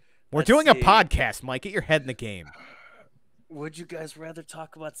 We're Let's doing a see. podcast, Mike. Get your head in the game. Would you guys rather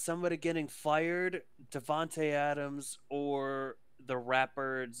talk about somebody getting fired, Devontae Adams, or the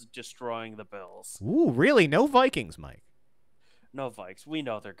Raptors destroying the Bills? Ooh, really? No Vikings, Mike. No Vikes. We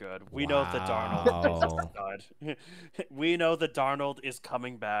know they're good. We know that Darnold Wow. is good. We know that Darnold is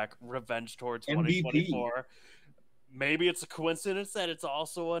coming back. Revenge towards MVP. 2024. Maybe it's a coincidence that it's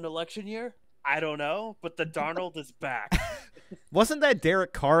also an election year. I don't know, but the Darnold is back. Wasn't that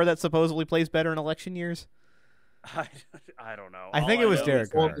Derek Carr that supposedly plays better in election years? I don't know. I think All it was know Derek is-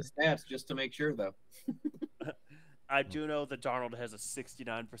 Pull Carr. up the stats just to make sure, though. I do know that Darnold has a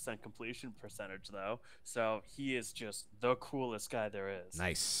 69% completion percentage, though, so he is just the coolest guy there is.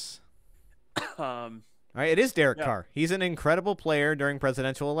 Nice. Um, All right, it is Derek Yeah. Carr. He's an incredible player during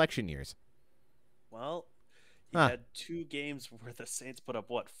presidential election years. well, he Huh. had 2 games where the Saints put up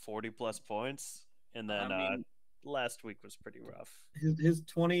 40+ points, and then I mean- last week was pretty rough. His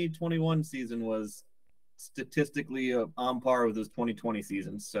 2021 season was statistically on par with his 2020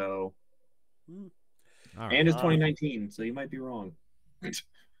 season. So, All right. and his Um, 2019. So you might be wrong.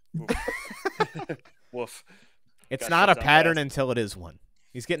 Woof. It's got not a shut down pattern fast. until it is one.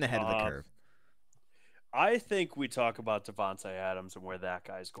 He's getting ahead of the curve. I think we talk about Devontae Adams and where that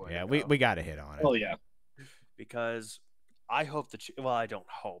guy's going. Yeah, to we go. got to hit on it. Oh yeah. Because I hope well, I don't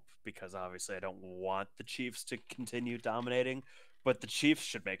hope because obviously I don't want the Chiefs to continue dominating, but the Chiefs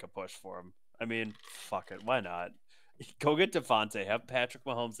should make a push for him. I mean, fuck it, why not? Go get Devontae, have Patrick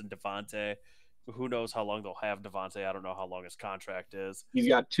Mahomes and Devontae. Who knows how long they'll have Devontae? I don't know how long his contract is. He's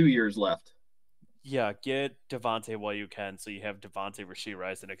got 2 years left. Yeah, get Devontae while you can, so you have Devontae, Rashee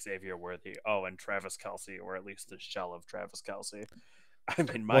Rice, and Xavier Worthy. Oh, and Travis Kelce, or at least the shell of Travis Kelce. I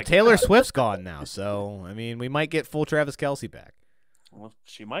mean, my Well, Taylor God. Swift's gone now, so I mean, we might get full Travis Kelce back. Well,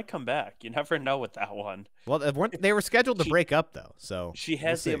 she might come back. You never know with that one. Well, they were scheduled to She- break up though, so She we'll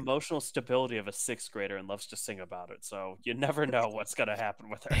has the see. emotional stability of a 6th grader and loves to sing about it. So you never know what's going to happen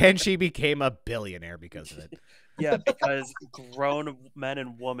with her. And she became a billionaire because of it. Yeah, because grown men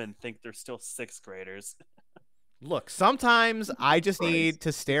and women think they're still 6th graders. Look, sometimes I just Christ. need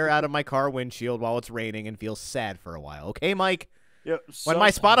to stare out of my car windshield while it's raining and feel sad for a while. Okay, Mike? Yeah, When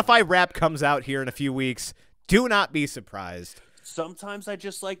my Spotify rap comes out here in a few weeks, do not be surprised. Sometimes I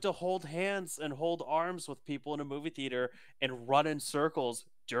just like to hold hands and hold arms with people in a movie theater and run in circles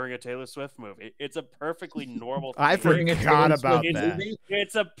during a Taylor Swift movie. It's a perfectly normal thing. I During a forgot Taylor about Swift that. movie?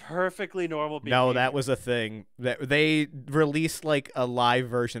 It's a perfectly normal No, behavior. that was a thing. That they released like a live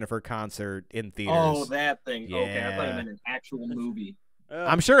version of her concert in theaters. Oh, that thing. Okay, I thought Yeah. it meant an actual movie.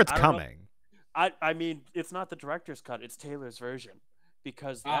 I'm sure it's I don't know. coming. I mean, it's not the director's cut. It's Taylor's version.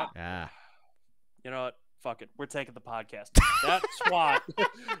 Because that, Ah. you know what? Fuck it. We're taking the podcast. That twat.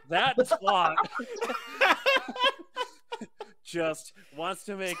 That twat just wants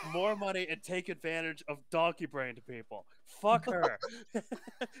to make more money and take advantage of donkey brain to people. Fuck her.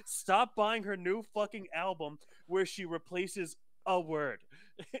 Stop buying her new fucking album where she replaces a word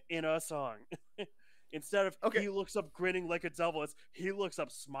in a song. Instead of Okay. he looks up grinning like a devil, it's he looks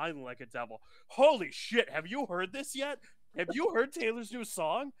up smiling like a devil. Holy shit, have you heard this yet? Have you heard Taylor's new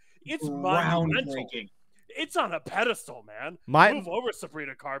song? It's monumental. Groundbreaking. It's on a pedestal, man. My- Move over,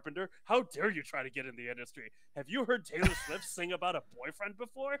 Sabrina Carpenter. How dare you try to get in the industry? Have you heard Taylor Swift sing about a boyfriend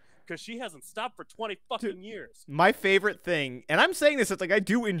before? Because she hasn't stopped for 20 fucking years. My favorite thing, and I'm saying this, it's like I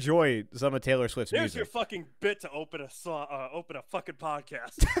do enjoy some of Taylor Swift's There's music. your fucking bit to open a fucking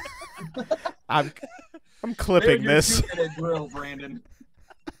podcast. I'm clipping this. There's your 2-minute drill, Brandon.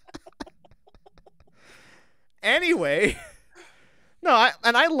 Anyway, no,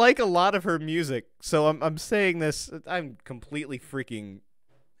 I like a lot of her music, so I'm saying this. I'm completely freaking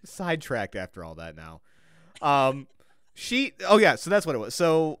sidetracked after all that now. Oh yeah, so that's what it was.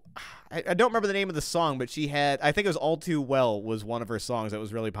 So I don't remember the name of the song, but she had, I think it was All Too Well was one of her songs that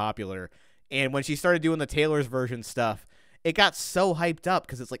was really popular. And when she started doing the Taylor's version stuff, it got so hyped up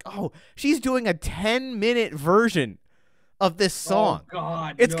because it's like, oh, she's doing a 10-minute version of this song. Oh,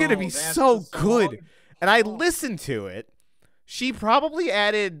 God, It's no, going to be that's so the song? good. And I Oh. listened to it. She probably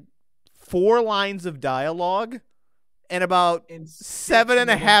added 4 lines of dialogue and about And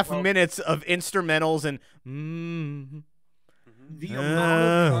 7.5 of- minutes of instrumentals and The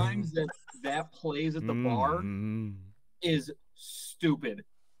amount of times that plays at the bar mm. is stupid.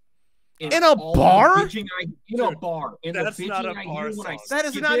 And In a all the bar? bitching in a bar. And the That's not bitching a I bar hear when I song. That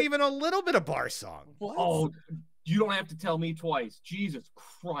is skip not it, even a little bit of bar song. What? Oh, you don't have to tell me twice. Jesus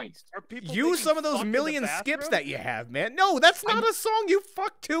Christ. Are people Use thinking some of those fuck in the million skips bathroom? that you have, man. No, that's not a song you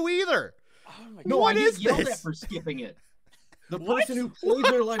fuck to either. Oh my No, What I is get yelled this? at for skipping it. The What? person who plays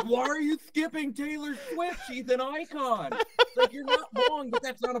there like, why are you skipping Taylor Swift? She's an icon. Like, you're not wrong, but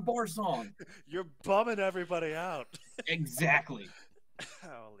that's not a bar song. You're bumming everybody out. Exactly.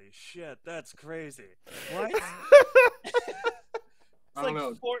 Holy shit, that's crazy. What? It's I like don't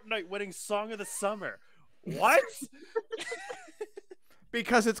know. Fortnite winning Song of the Summer. What?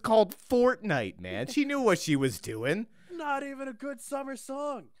 Because it's called Fortnite, man. She knew what she was doing. Not even a good summer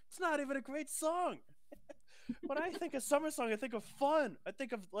song. It's not even a great song. When I think of summer song, I think of fun. I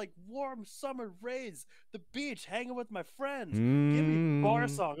think of like warm summer rays, the beach, hanging with my friends. Give me bar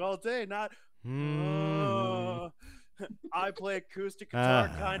song all day, not I play acoustic guitar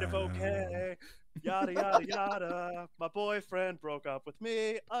kind of okay. Yada yada yada. My boyfriend broke up with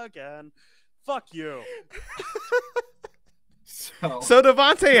me again. Fuck you. So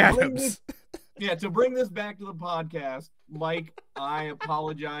Devontae Adams. Yeah, to bring this back to the podcast, Mike, I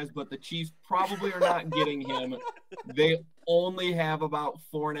apologize, but the Chiefs probably are not getting him. They only have about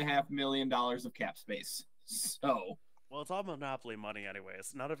 $4.5 million of cap space. So, Well, it's all Monopoly money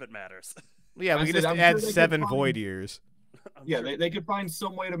anyways. None of it matters. Yeah, we I can said, just I'm add sure they could 7 find- void years. I'm yeah, sure- they could find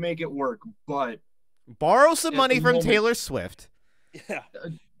some way to make it work, but Borrow some At money the from moment- Taylor Swift yeah.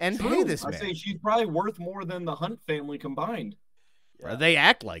 and true. pay this I man. say she's probably worth more than the Hunt family combined. Or they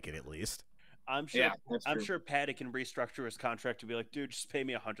act like it at least. I'm sure. Yeah, that's I'm true. sure Patty can restructure his contract to be like, dude, just pay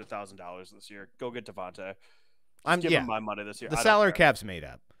me $100,000 this year. Go get Devontae. Give him my money this year. The I don't salary care. cap's made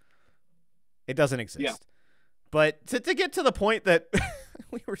up. It doesn't exist. Yeah. But to get to the point that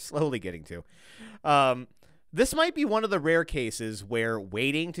we were slowly getting to, this might be one of the rare cases where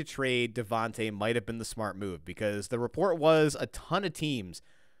waiting to trade Devontae might have been the smart move, because the report was a ton of teams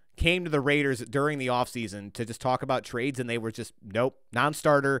came to the Raiders during the offseason to just talk about trades, and they were just, nope,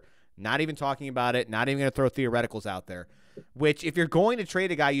 non-starter, not even talking about it, not even going to throw theoreticals out there, which if you're going to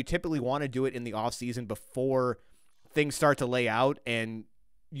trade a guy, you typically want to do it in the offseason before things start to lay out and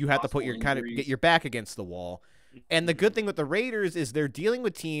you have to put your get your back against the wall. And the good thing with the Raiders is they're dealing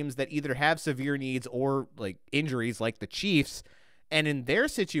with teams that either have severe needs or like injuries, like the Chiefs. And in their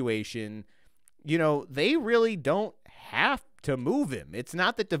situation, you know, they really don't have to move him. It's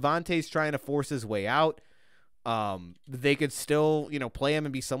not that Devontae's trying to force his way out. They could still, you know, play him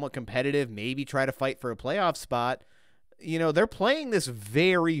and be somewhat competitive, maybe try to fight for a playoff spot. You know, they're playing this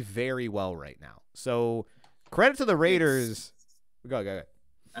very, very well right now. So credit to the Raiders. Go.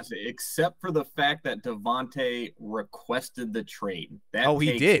 I say, except for the fact that Devontae requested the trade. That Oh, he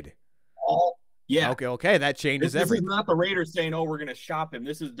takes did. all. Yeah. Okay. That changes This is everything. not the Raiders saying, "Oh, we're going to shop him."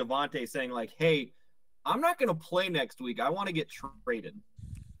 This is Devontae saying, "Like, hey, I'm not going to play next week. I want to get traded."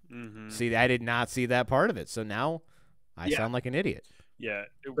 Mm-hmm. See, I did not see that part of it. So now I Yeah. sound like an idiot. Yeah.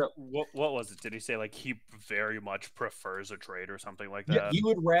 What was it? Did he say like he very much prefers a trade or something like Yeah, that? he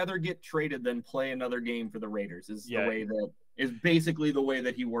would rather get traded than play another game for the Raiders. Is Yeah. the way that is basically the way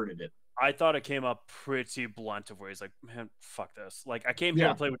that he worded it. I thought it came up pretty blunt of where he's like, man, fuck this. Like, I came here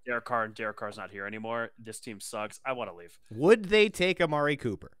Yeah. to play with Derek Carr, and Derek Carr's not here anymore. This team sucks. I want to leave. Would they take Amari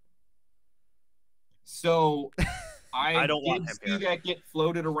Cooper? So I don't want did him see here. that get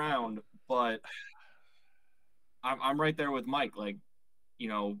floated around, but I'm right there with Mike. Like, you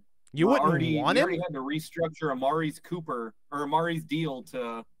know, You we wouldn't already want we him? already had to restructure Amari's deal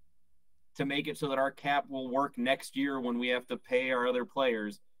to to make it so that our cap will work next year when we have to pay our other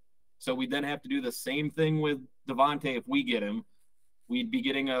players. So we then have to do the same thing with Devontae if we get him. We'd be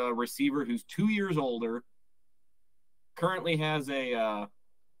getting a receiver who's 2 years older, currently has wow,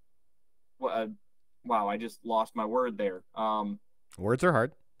 I just lost my word there. Words are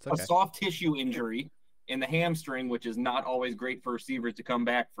hard. It's okay. A soft tissue injury in the hamstring, which is not always great for receivers to come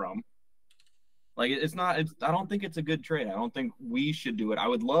back from. Like, I don't think it's a good trade. I don't think we should do it. I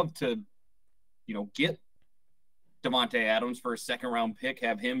would love to, get Davante Adams for a second-round pick,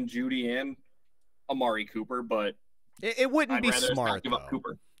 have him, Judy, and Amari Cooper, but it wouldn't I'd be rather smart, not give up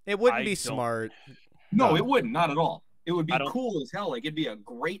Cooper. It wouldn't be smart. No, it wouldn't. Not at all. It would be cool as hell. Like, it'd be a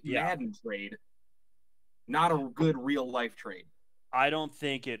great Madden trade, not a good real-life trade. I don't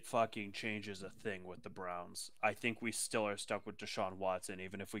think it fucking changes a thing with the Browns. I think we still are stuck with Deshaun Watson,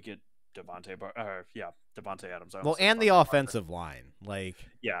 even if we get Davante Adams. Well, and the offensive line.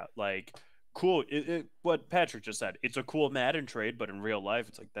 Cool. What Patrick just said, it's a cool Madden trade, but in real life,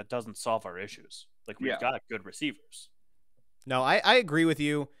 it's like that doesn't solve our issues. Like, we've got good receivers. No, I agree with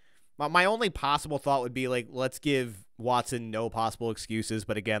you. My only possible thought would be, like, let's give Watson no possible excuses.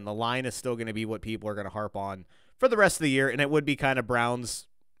 But again, the line is still going to be what people are going to harp on for the rest of the year. And it would be kind of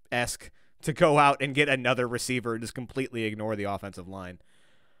Browns-esque to go out and get another receiver and just completely ignore the offensive line.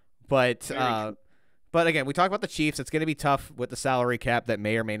 But again, we talk about the Chiefs. It's going to be tough with the salary cap that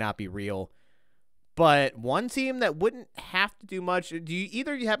may or may not be real. But one team that wouldn't have to do much. Do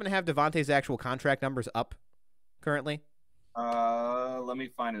you happen to have Devontae's actual contract numbers up currently? Let me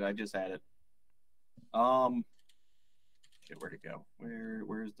find it. I just had it. Shit, where'd it go?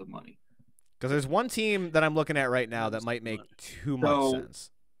 Where's the money? Because there's one team that I'm looking at right now that might make too much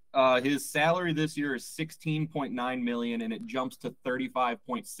sense. His salary this year is $16.9 million, and it jumps to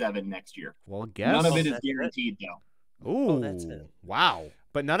 $35.7 next year. Well, guess none of it is guaranteed though. Ooh, that's it. Wow!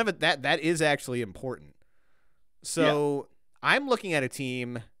 But none of it that is actually important. So I'm looking at a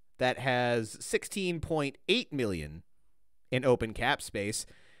team that has $16.8 million in open cap space,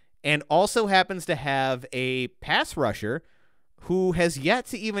 and also happens to have a pass rusher who has yet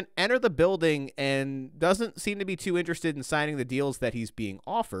to even enter the building and doesn't seem to be too interested in signing the deals that he's being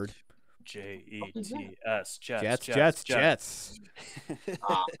offered. Jets. Jets.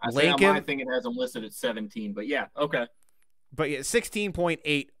 Lincoln. I think it has him listed at 17, but yeah, okay. But yeah,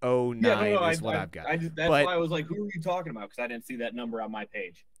 16.809 is what I've got. That's why I was like, who are you talking about? Because I didn't see that number on my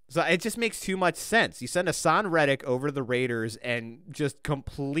page. So it just makes too much sense. You send Hassan Reddick over to the Raiders and just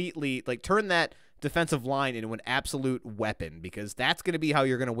completely turn that defensive line into an absolute weapon, because that's going to be how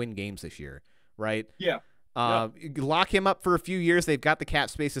you're going to win games this year, right? Yeah. Lock him up for a few years. They've got the cap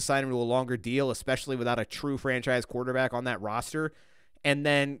space to sign him to a longer deal, especially without a true franchise quarterback on that roster. And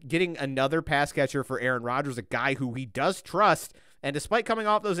then getting another pass catcher for Aaron Rodgers, a guy who he does trust. And despite coming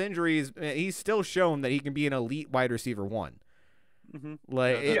off those injuries, he's still shown that he can be an elite wide receiver one. Mm-hmm.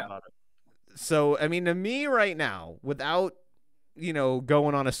 So, I mean, to me right now, without,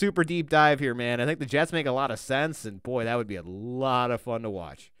 going on a super deep dive here, man, I think the Jets make a lot of sense. And, boy, that would be a lot of fun to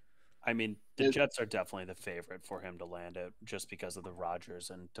watch. I mean, the Jets are definitely the favorite for him to land it just because of the Rodgers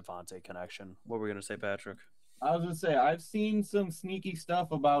and Devontae connection. What were we going to say, Patrick? I was going to say, I've seen some sneaky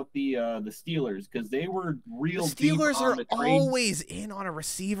stuff about the Steelers, because they were real deep on the trade. The Steelers are always in on a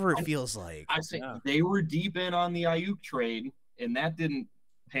receiver, it feels like. I say they were deep in on the Ayuk trade, and that didn't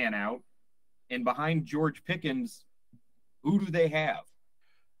pan out. And behind George Pickens, who do they have?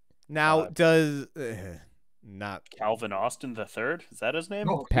 Now, does... not Calvin Austin III, is that his name?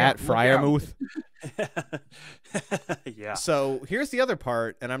 No, Pat Fryermuth. Yeah. So here's the other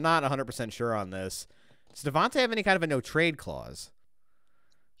part, and I'm not 100% sure on this. Does Devontae have any kind of a no trade clause?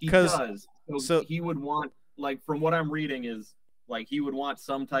 He does. So he would want, from what I'm reading, is he would want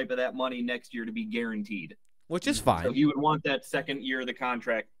some type of that money next year to be guaranteed, which is fine. So he would want that second year of the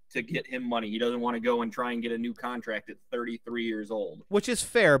contract to get him money. He doesn't want to go and try and get a new contract at 33 years old. Which is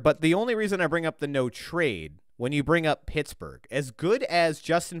fair, but the only reason I bring up the no trade, when you bring up Pittsburgh, as good as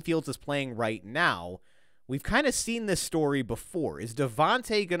Justin Fields is playing right now, we've kind of seen this story before. Is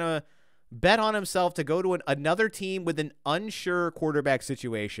Devontae going to bet on himself to go to another team with an unsure quarterback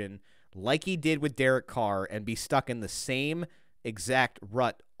situation like he did with Derek Carr and be stuck in the same exact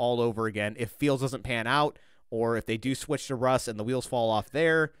rut all over again if Fields doesn't pan out, or if they do switch to Russ and the wheels fall off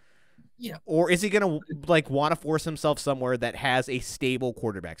there? Yeah. Or is he going to want to force himself somewhere that has a stable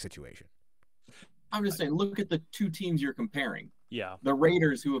quarterback situation? I'm just saying, look at the two teams you're comparing. Yeah. The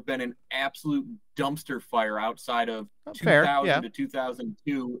Raiders, who have been an absolute dumpster fire outside of 2000 to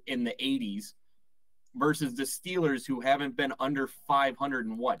 2002 in the 80s, versus the Steelers, who haven't been under 500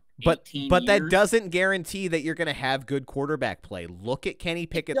 in what, But 18 that years? doesn't guarantee that you're going to have good quarterback play. Look at Kenny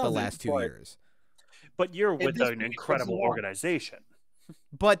Pickett the last 2 years. But you're At with this an point, incredible this is organization.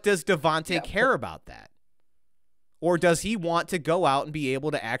 But does Devontae Yeah, care about that? Or does he want to go out and be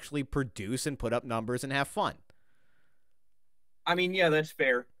able to actually produce and put up numbers and have fun? I mean, yeah, that's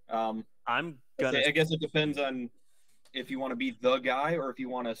fair. I'm gonna. I guess it depends on if you want to be the guy or if you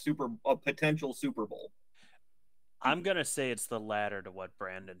want a potential Super Bowl. I'm gonna say it's the latter to what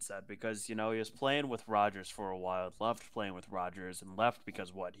Brandon said, because he was playing with Rodgers for a while, loved playing with Rodgers, and left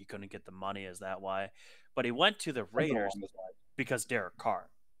because he couldn't get the money. Is that why? But he went to the Raiders because Derek Carr.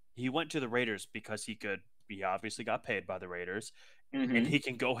 He went to the Raiders because he could. He obviously got paid by the Raiders, and he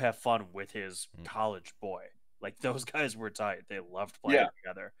can go have fun with his college boy. Like, those guys were tight. They loved playing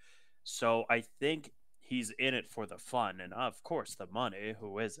together. So I think he's in it for the fun and, of course, the money.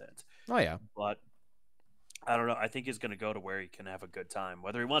 Who isn't? Oh, yeah. But I don't know. I think he's going to go to where he can have a good time.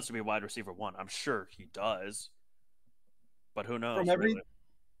 Whether he wants to be wide receiver 1, I'm sure he does. But who knows? From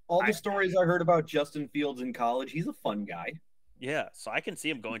all the stories I heard about Justin Fields in college, he's a fun guy. Yeah, so I can see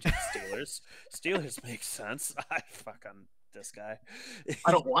him going to the Steelers. Steelers makes sense. I fuck on this guy.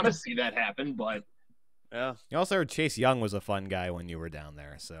 I don't want to see that happen, but yeah. You also heard Chase Young was a fun guy when you were down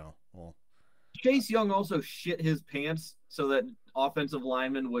there, so well. Chase Young also shit his pants so that offensive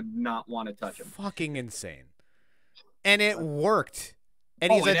linemen would not want to touch him. Fucking insane. And it worked.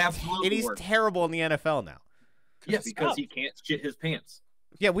 And it absolutely he's worked. terrible in the NFL now. Yes, because he can't shit his pants.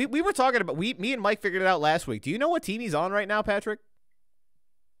 Yeah, we were talking about me and Mike figured it out last week. Do you know what team he's on right now, Patrick?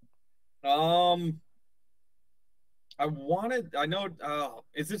 I know.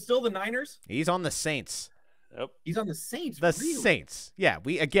 Is it still the Niners? He's on the Saints. Yep. He's on the Saints. The Saints. Yeah,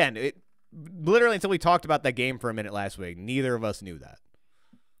 literally until we talked about that game for a minute last week, neither of us knew that.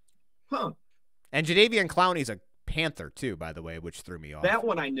 Huh. And Jadeveon Clowney's a Panther too, by the way, which threw me off. That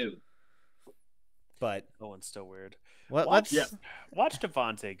one I knew. But that one's still weird. Watch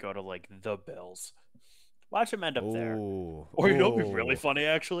Devontae go to the Bills. Watch him end up there. Or you know what'd be really funny,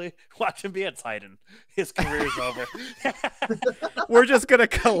 actually? Watch him be a Titan. His career's over. We're just gonna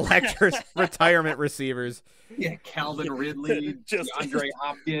collect retirement receivers. Yeah, Calvin Ridley, DeAndre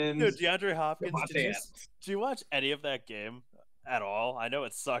Hopkins. DeAndre Hopkins. Did you watch any of that game at all? I know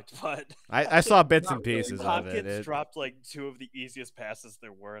it sucked, but I saw bits and pieces really. of it. Hopkins dropped 2 of the easiest passes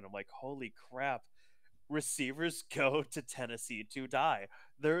there were, and I'm like, holy crap. Receivers go to Tennessee to die.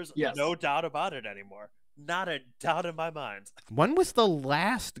 There's no doubt about it anymore. Not a doubt in my mind. When was the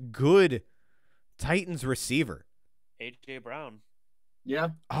last good Titans receiver? A.J. Brown. Yeah.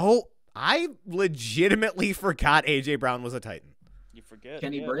 Oh, I legitimately forgot A.J. Brown was a Titan. You forget.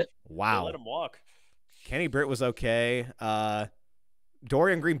 Kenny Britt. Wow. They let him walk. Kenny Britt was okay.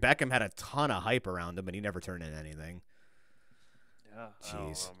 Dorian Green-Beckham had a ton of hype around him, but he never turned into anything. Yeah.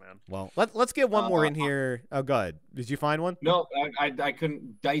 Jeez. Oh, man. Well, let's get one more in here. Oh, go ahead. Did you find one? No, I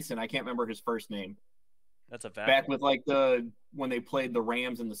couldn't. Dyson. I can't remember his first name. That's a fact. Back with when they played the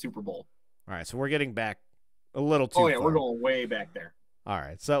Rams in the Super Bowl. All right, so we're getting back a little too far. We're going way back there. All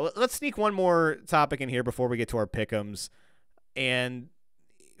right, so let's sneak one more topic in here before we get to our pick'ems. And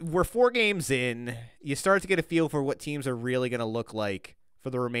we're 4 games in. You start to get a feel for what teams are really going to look like for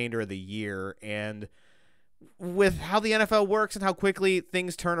the remainder of the year. And with how the NFL works and how quickly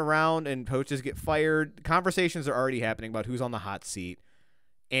things turn around and coaches get fired, conversations are already happening about who's on the hot seat.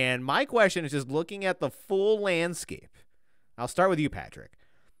 And my question is just looking at the full landscape. I'll start with you, Patrick.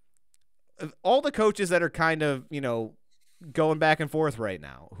 All the coaches that are kind of, going back and forth right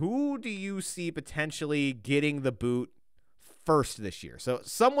now, who do you see potentially getting the boot first this year? So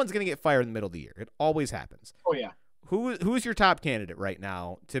someone's going to get fired in the middle of the year. It always happens. Oh, yeah. Who's your top candidate right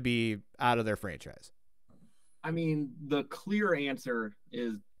now to be out of their franchise? I mean, the clear answer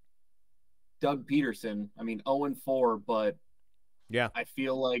is Doug Peterson. I mean, 0-4, but yeah, I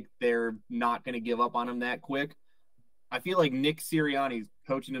feel like they're not going to give up on him that quick. I feel like Nick Sirianni's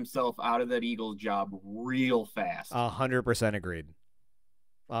coaching himself out of that Eagles job real fast. 100% agreed.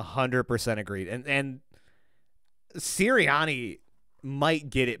 100% agreed. And Sirianni might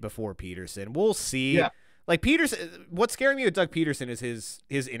get it before Peterson. We'll see. Yeah. Peterson, what's scaring me with Doug Peterson is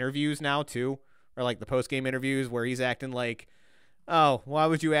his interviews now too, or the post-game interviews where he's acting like, oh, why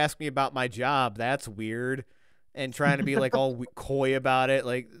would you ask me about my job? That's weird. And trying to be all coy about it.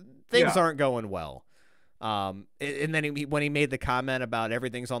 Things aren't going well. And then when he made the comment about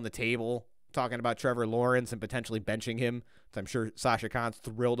everything's on the table, talking about Trevor Lawrence and potentially benching him, which I'm sure Sasha Khan's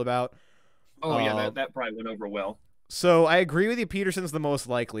thrilled about. Oh, yeah, that probably went over well. So I agree with you. Peterson's the most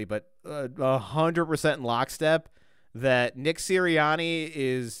likely, but 100% in lockstep that Nick Sirianni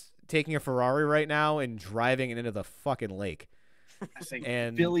is taking a Ferrari right now and driving it into the fucking lake. I think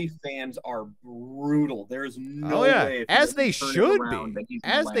And Philly fans are brutal. There's no oh yeah, way. If as he they doesn't turn it should around, be, that he's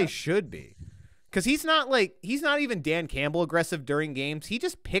gonna as they last. should be, because he's not even Dan Campbell aggressive during games. He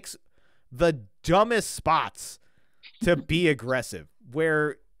just picks the dumbest spots to be aggressive,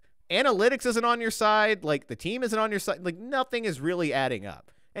 where analytics isn't on your side, like the team isn't on your side, like nothing is really adding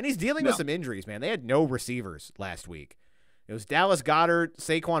up. And he's dealing with some injuries, man. They had no receivers last week. It was Dallas Goedert,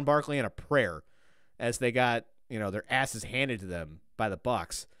 Saquon Barkley, and a prayer as they got, their asses handed to them by the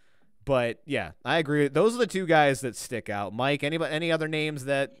Bucs. But yeah, I agree. Those are the two guys that stick out. Mike, any other names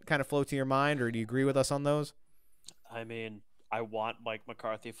that kind of float to your mind, or do you agree with us on those? I mean, I want Mike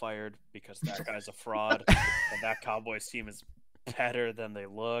McCarthy fired because that guy's a fraud, and that Cowboys team is better than they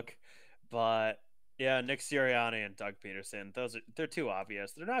look. But yeah, Nick Sirianni and Doug Peterson, they're too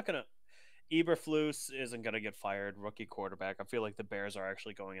obvious. They're not gonna. Eberflus isn't gonna get fired. Rookie quarterback. I feel like the Bears are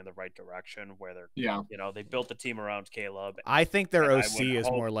actually going in the right direction, where they're they built the team around Caleb. I think their OC is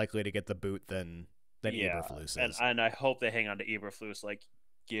more likely to get the boot than Eberflus is. And I hope they hang on to Eberflus. Like,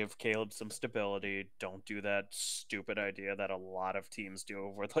 give Caleb some stability. Don't do that stupid idea that a lot of teams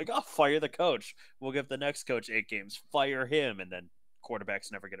do, where like, fire the coach. We'll give the next coach 8 games. Fire him, and then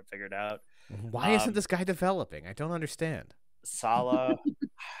quarterbacks never get it figured out. Why isn't this guy developing? I don't understand. Saleh,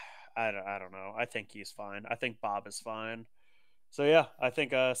 I don't know. I think he's fine. I think Bob is fine. So yeah, I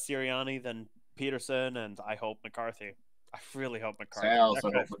think Sirianni, then Peterson, and I hope McCarthy. I really hope McCarthy. I also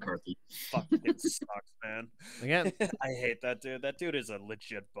hope McCarthy. Fucking sucks, man. Again, I hate that dude. That dude is a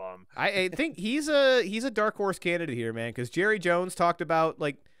legit bum. I think he's a dark horse candidate here, man, because Jerry Jones talked about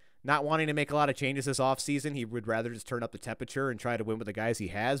not wanting to make a lot of changes this offseason. He would rather just turn up the temperature and try to win with the guys he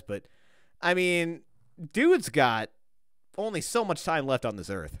has. But, I mean, dude's got only so much time left on this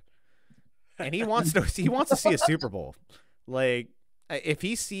earth. And he wants to see a Super Bowl. Like, if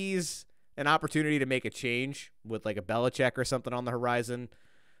he sees an opportunity to make a change with like a Belichick or something on the horizon,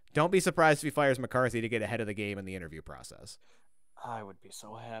 don't be surprised if he fires McCarthy to get ahead of the game in the interview process. I would be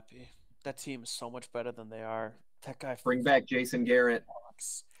so happy. That team is so much better than they are. That guy. Bring back Jason Garrett.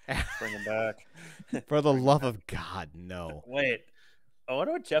 Bring him back. For the love of God, no. Wait. I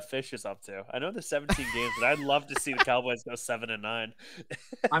wonder what Jeff Fish is up to. I know there's 17 games, but I'd love to see the Cowboys go 7-9.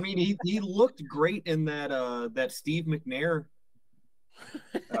 I mean, he looked great in that Steve McNair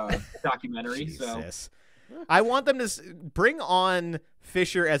documentary. Jesus. So I want them to bring on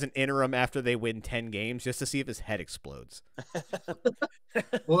Fisher as an interim after they win 10 games just to see if his head explodes.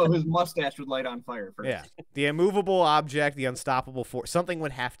 Well, his mustache would light on fire first. Yeah. The immovable object, the unstoppable force, something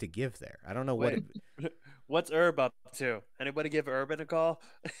would have to give there. I don't know what What's Herb up to? Anybody give Urban a call?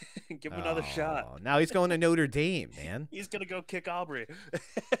 Give him another shot. Now he's going to Notre Dame, man. He's going to go kick Aubrey.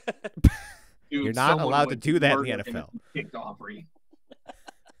 Dude, you're not allowed to do that in the NFL. Kicked Aubrey.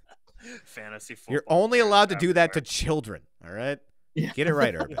 Fantasy football. You're only allowed to do that to children, all right? Yeah. Get it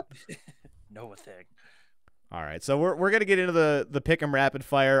right, Urban. No thing. All right, so we're going to get into the pick 'em rapid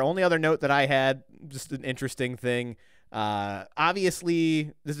fire. Only other note that I had, just an interesting thing.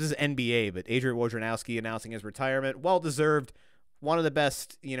 Obviously, this is NBA, but Adrian Wojnarowski announcing his retirement. Well-deserved. One of the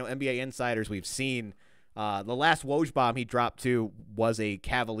best, NBA insiders we've seen. The last Woj bomb he dropped to was a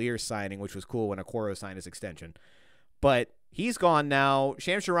Cavaliers signing, which was cool when Okoro signed his extension. But he's gone now.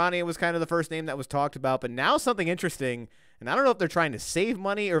 Shams Charania was kind of the first name that was talked about, but now something interesting, and I don't know if they're trying to save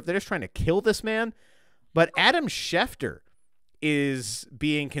money or if they're just trying to kill this man, but Adam Schefter is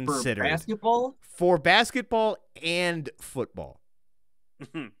being considered for basketball and football.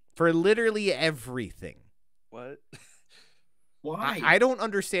 For literally everything. What? Why? I don't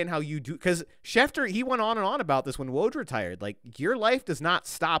understand how you do, because Schefter, he went on and on about this when Woj retired. Like, your life does not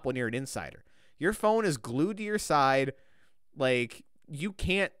stop when you're an insider. Your phone is glued to your side. Like, you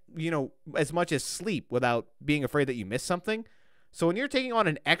can't, as much as sleep without being afraid that you miss something. So when you're taking on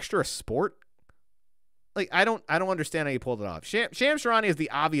an extra sport, like, I don't understand how you pulled it off. Shams Charania is the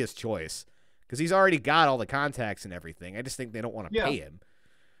obvious choice because he's already got all the contacts and everything. I just think they don't want to pay him.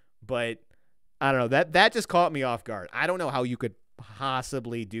 But I don't know. That just caught me off guard. I don't know how you could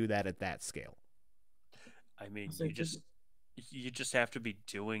possibly do that at that scale. I mean, you just have to be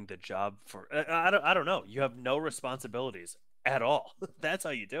doing the job for. I don't know. You have no responsibilities at all. That's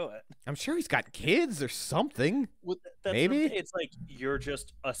how you do it. I'm sure he's got kids or something. Maybe it's like you're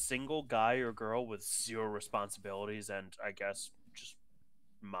just a single guy or girl with zero responsibilities and I guess just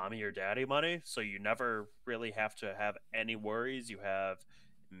mommy or daddy money. So you never really have to have any worries. You have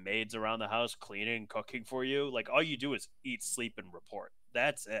maids around the house cleaning, cooking for you. Like, all you do is eat, sleep, and report.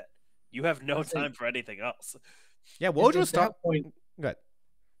 That's it. You have no time for anything else. Yeah, Woj was at that point. Good.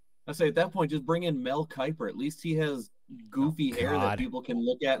 I say at that point, just bring in Mel Kiper. At least he has goofy hair that God. people can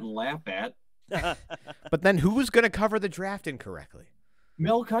look at and laugh at. But then who's going to cover the draft incorrectly?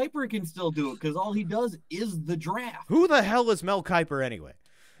 Mel Kiper can still do it because all he does is the draft. Who the hell is Mel Kiper anyway?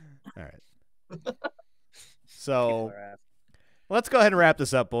 All right. So let's go ahead and wrap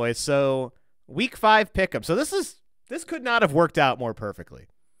this up, boys. So week 5 pick'em. So this could not have worked out more perfectly,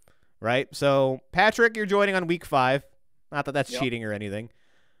 right? So Patrick, you're joining on week 5. Not that that's cheating or anything,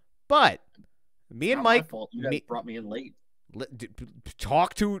 but me and Not Mike, my fault. You guys brought me in late.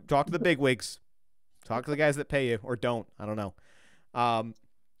 talk to the bigwigs, talk to the guys that pay you or don't. I don't know.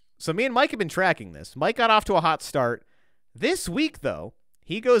 So me and Mike have been tracking this. Mike got off to a hot start this week, though.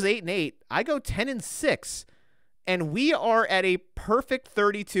 He goes 8-8. I go 10-6, and we are at a perfect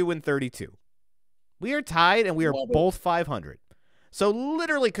 32-32. We are tied, and we are both 500. So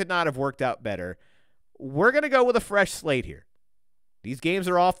literally could not have worked out better. We're gonna go with a fresh slate here. These games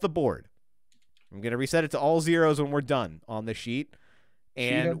are off the board. I'm going to reset it to all zeros when we're done on the sheet,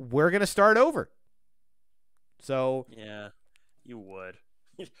 and we're going to start over. So yeah, you would.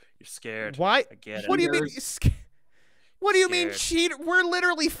 You're scared. Why? I get it. What do you mean? What do you mean cheat? We're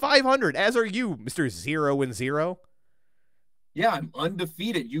literally 500, as are you, Mr. 0-0. Yeah, I'm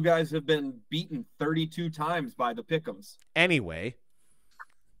undefeated. You guys have been beaten 32 times by the pick'ems. Anyway,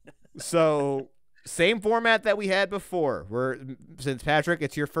 so same format that we had before. Since Patrick,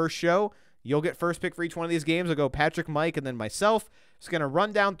 it's your first show, you'll get first pick for each one of these games. I'll go Patrick, Mike, and then myself. Just going to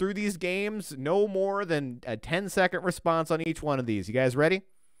run down through these games. No more than a 10-second response on each one of these. You guys ready?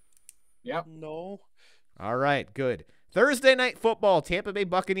 Yep. No. All right, good. Thursday night football, Tampa Bay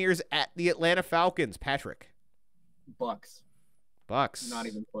Buccaneers at the Atlanta Falcons. Patrick. Bucks. Not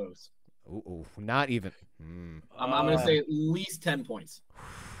even close. Ooh, not even. I'm going to say at least 10 points.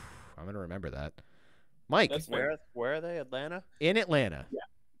 I'm going to remember that. Mike. That's where are they? Atlanta? In Atlanta. Yeah.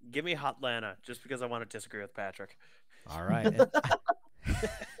 Give me Hotlanta, just because I want to disagree with Patrick. All right.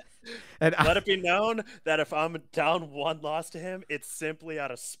 And let it be known that if I'm down 1 loss to him, it's simply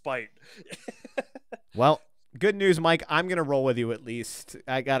out of spite. Well, good news, Mike. I'm gonna roll with you at least.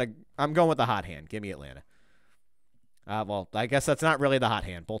 I'm going with the hot hand. Give me Atlanta. Well, I guess that's not really the hot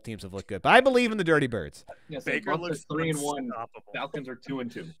hand. Both teams have looked good, but I believe in the Dirty Birds. Yes, Baker looks 3-1. Falcons are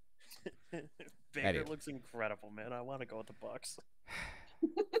 2-2. Baker looks incredible, man. I want to go with the Bucks.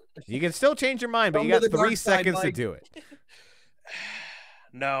 You can still change your mind, but you got 3 seconds to do it.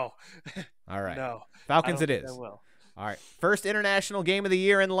 No. All right. No. Falcons it is. I will. All right. First international game of the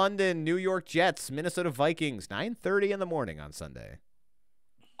year in London. New York Jets, Minnesota Vikings, 9:30 in the morning on Sunday.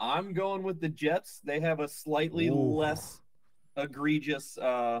 I'm going with the Jets. They have a slightly less egregious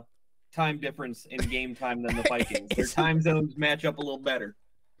time difference in game time than the Vikings. Their time zones match up a little better.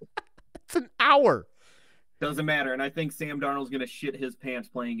 It's an hour. Doesn't matter. And I think Sam Darnold's going to shit his pants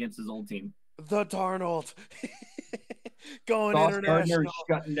playing against his old team. The Darnold. Going Sauce international.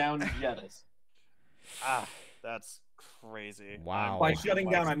 Gardner shutting down Jettas. That's crazy. Wow. By shutting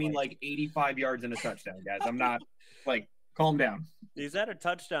down, I mean like 85 yards and a touchdown, guys. I'm not calm down. He's at a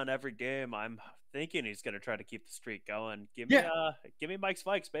touchdown every game. I'm thinking he's going to try to keep the streak going. Give me Mike's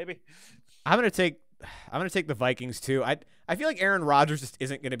Vikes, baby. I'm gonna take the Vikings too. I feel like Aaron Rodgers just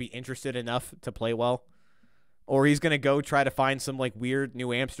isn't gonna be interested enough to play well, or he's gonna go try to find some like weird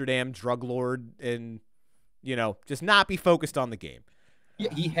New Amsterdam drug lord and just not be focused on the game.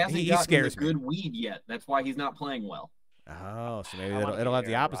 Yeah, he hasn't gotten a good weed yet. That's why he's not playing well. Oh, so maybe it'll have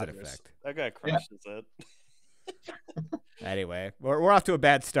the opposite effect. That guy crushes it. Anyway, we're off to a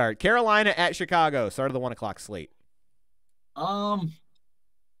bad start. Carolina at Chicago, start of the 1 o'clock slate. I'm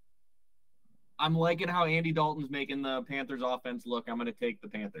liking how Andy Dalton's making the Panthers offense look. I'm going to take the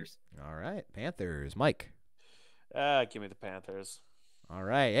Panthers. All right, Panthers. Mike. Give me the Panthers. All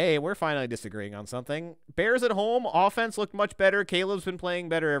right. Hey, we're finally disagreeing on something. Bears at home. Offense looked much better. Caleb's been playing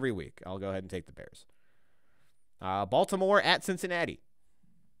better every week. I'll go ahead and take the Bears. Baltimore at Cincinnati.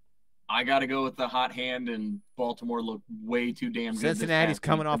 I got to go with the hot hand, and Baltimore looked way too damn good. Cincinnati's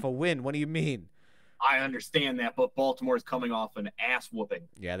coming off a win. What do you mean? I understand that, but Baltimore's coming off an ass whooping.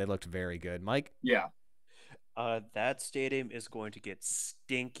 Yeah, they looked very good. Mike? Yeah. That stadium is going to get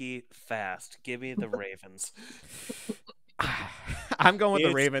stinky fast. Give me the Ravens. I'm going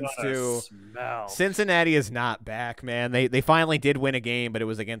with the Ravens too. Cincinnati is not back, man. They finally did win a game, but it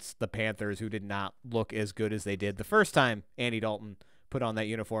was against the Panthers, who did not look as good as they did the first time Andy Dalton put on that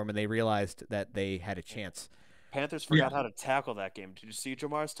uniform, and they realized that they had a chance. Panthers forgot how to tackle that game. Did you see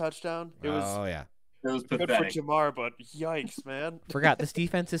Jamar's touchdown? It was good for Jamar, but yikes, man. Forgot this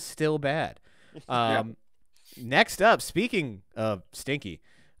defense is still bad. Next up, speaking of stinky,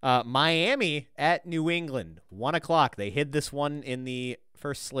 Miami at New England, 1 o'clock. They hid this one in the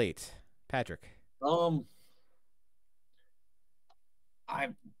first slate. Patrick.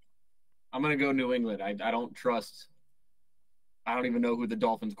 I'm gonna go New England. I don't trust. I don't even know who the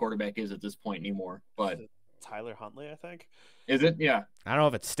Dolphins quarterback is at this point anymore. But Tyler Huntley, I think. is it? Yeah. I don't know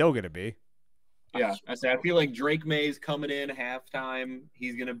if it's still going to be. Yeah. I feel like Drake May's coming in halftime.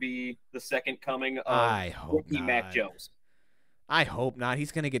 He's gonna be the second coming of I hope rookie Mac not. Jones. I hope not.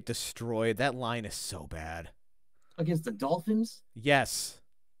 He's going to get destroyed. That line is so bad. Against the Dolphins? Yes.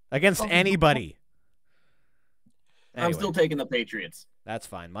 Against Oh, anybody. I'm Anyway, still taking the Patriots. that's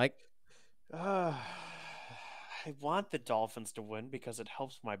fine. Mike? I want the Dolphins to win because it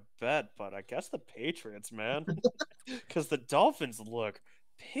helps my bet, but I guess the Patriots, man. Because the Dolphins look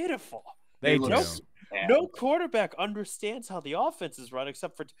pitiful. They look do. so bad. No quarterback understands how the offense is run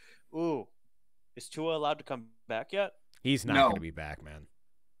except for ooh. Is Tua allowed to come back yet? He's not No. going to be back, man.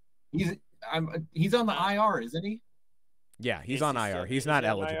 He's on the IR, isn't he? Yeah, he's Is on he IR. still- He's is not he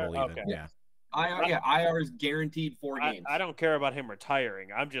on eligible IR? even. Okay. Yeah. IR, yeah, IR is guaranteed 4 games. I don't care about him retiring.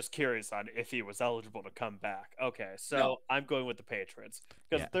 I'm just curious on if he was eligible to come back. Okay, so No. I'm going with the Patriots.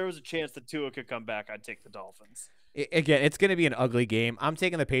 Because Yeah. if there was a chance that Tua could come back, I'd take the Dolphins. Again, it's going to be an ugly game. I'm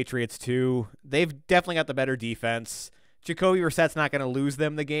taking the Patriots too. They've definitely got the better defense. Jacoby Brissett's not going to lose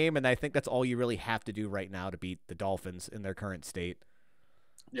them the game, and I think that's all you really have to do right now to beat the Dolphins in their current state.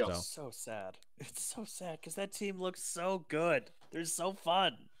 Yeah. So. It's so sad. It's so sad because that team looks so good. They're so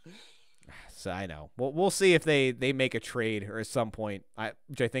fun. So I know. We'll see if they make a trade or at some point,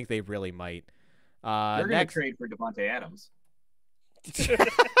 which I think they really might. They're going to Next, trade for Devontae Adams.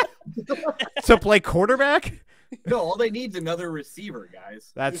 to play quarterback? No, all they need is another receiver,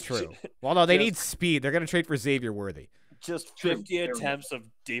 guys. That's true. Well, no, they Just- need speed. They're going to trade for Xavier Worthy. Just True. 50 There we go. attempts of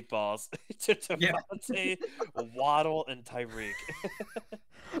deep balls to Yeah. Devontae, Waddle, and Tyreek.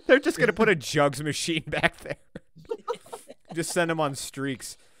 They're just going to put a jugs machine back there. Just send them on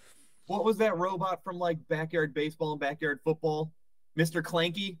streaks. What was that robot from like backyard baseball and backyard football? Mr.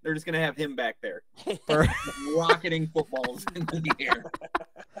 Clanky? They're just going to have him back there For- rocketing footballs in the air.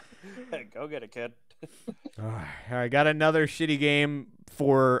 Go get it, kid. All right, got another shitty game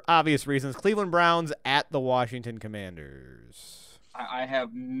for obvious reasons. Cleveland Browns at the Washington Commanders. I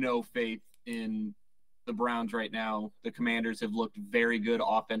have no faith in the Browns right now. The Commanders have looked very good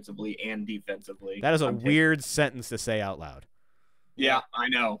offensively and defensively. That is a I'm taking- weird sentence to say out loud. Yeah, I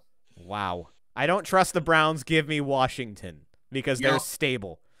know. Wow. I don't trust the Browns. Give me Washington because they're Yeah.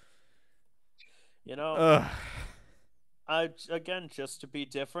 stable. You know, Ugh. again, just to be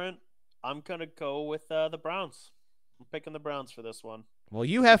different, I'm going to go with the Browns. I'm picking the Browns for this one. Well,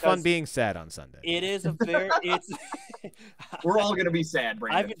 you have fun Because- being sad on Sunday. It is a very it's We're all going to be sad, I've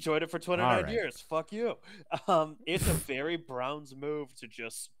Brandon. enjoyed it for 29 All right. years. Fuck you. It's a very Browns move to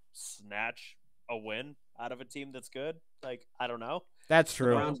just snatch a win out of a team that's good. Like, I don't know. That's The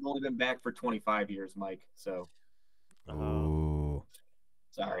true. Browns have only been back for 25 years, Mike. So, Ooh.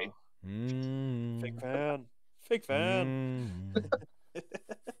 sorry. Mm. Fake fan. Fake fan. Mm.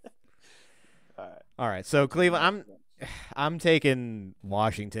 All right. All right, so Cleveland, I'm taking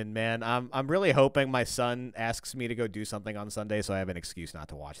Washington, man. I'm really hoping my son asks me to go do something on Sunday, so I have an excuse not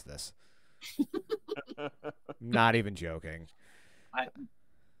to watch this. Not even joking.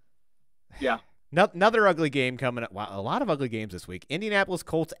 Yeah. Another ugly game coming up. Wow, a lot of ugly games this week. Indianapolis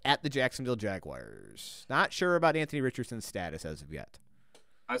Colts at the Jacksonville Jaguars. Not sure about Anthony Richardson's status as of yet.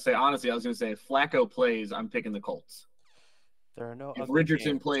 I say, honestly, I was going to say, if Flacco plays, I'm picking the Colts. There are no If ugly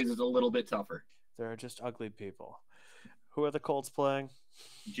Richardson games. plays, it's a little bit tougher. There are just ugly people. Who are the Colts playing?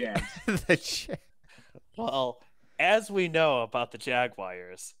 Jags. The Ja- Well, as we know about the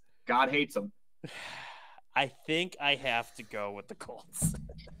Jaguars, God hates them. I think I have to go with the Colts.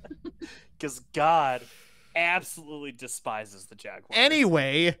 Because God absolutely despises the Jaguars.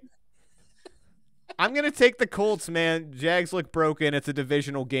 Anyway, I'm going to take the Colts, man. Jags look broken. It's a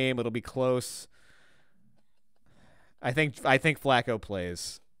divisional game. It'll be close. I think Flacco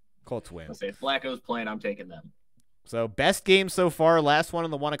plays. Colts win. I say, if Flacco's playing, I'm taking them. So best game so far. Last one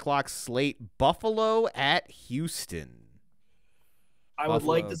on the 1:00 slate. Buffalo at Houston. I would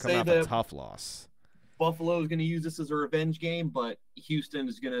like to coming say off a that tough loss. Buffalo is going to use this as a revenge game, but Houston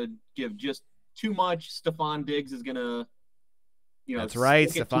is going to give just too much. Stephon Diggs is going to, That's right.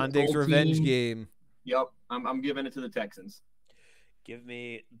 stick it to Stephon the Diggs whole revenge team. game. Yep, I'm giving it to the Texans. Give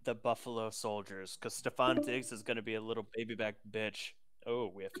me the Buffalo Soldiers, because Stephon Diggs is going to be a little baby back bitch.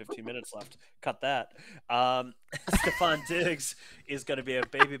 Oh, we have 15 minutes left. Cut that. Stephon Diggs is going to be a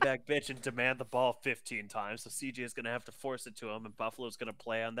baby back bitch and demand the ball 15 times. So CJ is going to have to force it to him, and Buffalo's going to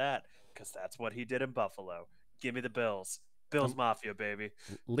play on that because that's what he did in Buffalo. Give me the Bills. Bills Mafia, baby.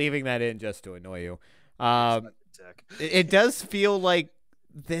 Leaving that in just to annoy you. Dick. It does feel like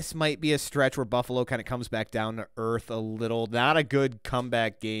this might be a stretch where Buffalo kind of comes back down to earth a little. Not a good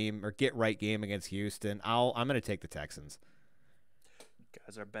comeback game or get right game against Houston. I'm going to take the Texans.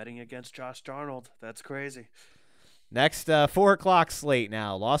 Guys are betting against Josh Darnold. That's crazy. Next, 4 o'clock slate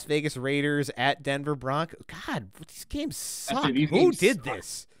now. Las Vegas Raiders at Denver Broncos. God, these games suck. Who did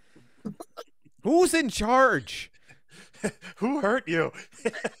this? Who's in charge? Who hurt you?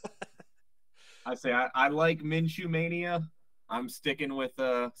 I say I like Minshew mania. I'm sticking with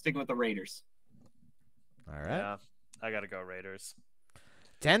the Raiders. All right. Yeah, I gotta go Raiders.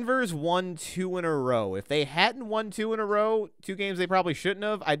 Denver's won 2 in a row. If they hadn't won 2 in a row, 2 games they probably shouldn't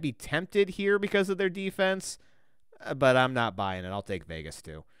have, I'd be tempted here because of their defense, but I'm not buying it. I'll take Vegas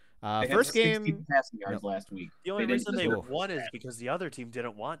too. First game, passing yards last week. The only reason they won is because the other team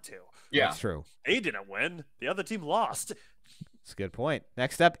didn't want to. Yeah, that's true. They didn't win. The other team lost. That's a good point.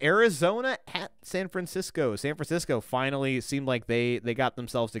 Next up, Arizona at San Francisco. San Francisco finally seemed like they got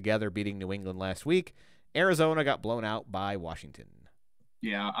themselves together, beating New England last week. Arizona got blown out by Washington.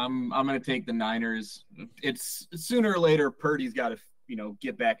 Yeah, I'm going to take the Niners. It's sooner or later Purdy's got to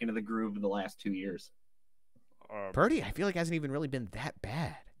get back into the groove of the last 2 years. Purdy, I feel like hasn't even really been that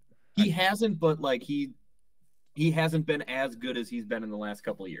bad. He hasn't, but like he hasn't been as good as he's been in the last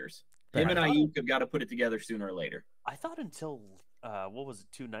couple of years. Him and Ayuk have got to put it together sooner or later. I thought until what was it,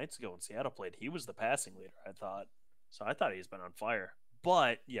 2 nights ago when Seattle played, he was the passing leader. I thought he's been on fire.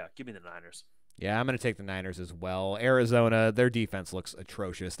 But yeah, give me the Niners. Yeah, I'm going to take the Niners as well. Arizona, their defense looks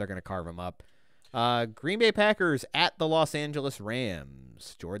atrocious. They're going to carve them up. Green Bay Packers at the Los Angeles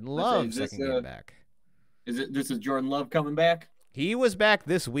Rams. Jordan Love, second game back. This is Jordan Love coming back? He was back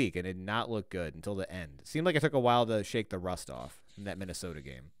this week and did not look good until the end. It seemed like it took a while to shake the rust off in that Minnesota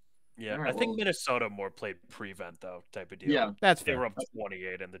game. Yeah, right, I think Minnesota more played prevent though type of deal. Yeah, that's they fair. were up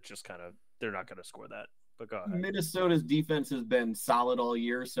 28 and they're not going to score that. But go ahead. Minnesota's defense has been solid all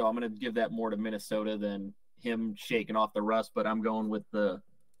year, so I'm going to give that more to Minnesota than him shaking off the rust. But I'm going with the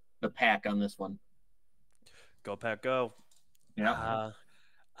Pack on this one. Go Pack, go! Yeah,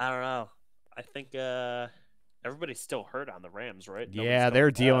 I don't know. I think everybody's still hurt on the Rams, right? Yeah,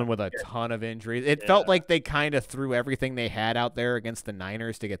 they're dealing with a ton of injuries. It felt like they kind of threw everything they had out there against the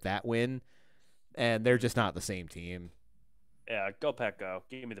Niners to get that win, and they're just not the same team. Yeah, go Pack, go!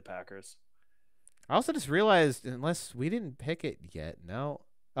 Give me the Packers. I also just realized, unless we didn't pick it yet, no.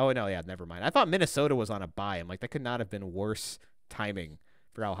 Oh, no, yeah, never mind. I thought Minnesota was on a bye. I'm like, that could not have been worse timing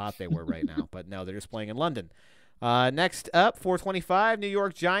for how hot they were right now. But no, they're just playing in London. Next up, 425, New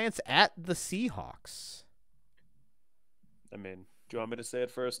York Giants at the Seahawks. I mean, do you want me to say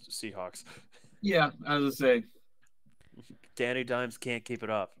it first? Seahawks. Yeah, I was going to say. Danny Dimes can't keep it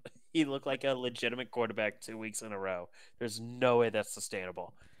up. He looked like a legitimate quarterback 2 weeks in a row. There's no way that's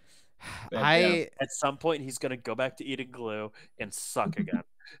sustainable. At some point he's going to go back to eating glue and suck again.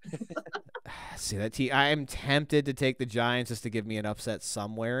 See that I'm tempted to take the Giants just to give me an upset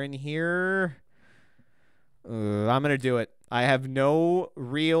somewhere in here. I'm going to do it. I have no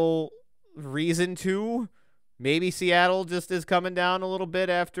real reason to. Maybe Seattle just is coming down a little bit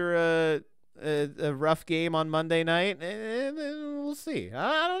after a rough game on Monday night. We'll see.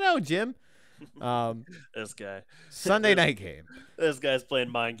 I don't know, Jim. This guy. Sunday night game. This guy's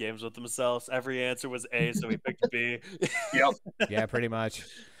playing mind games with himself. Every answer was A, so he picked B. Yep. Yeah, pretty much.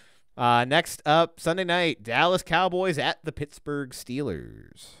 Next up, Sunday night, Dallas Cowboys at the Pittsburgh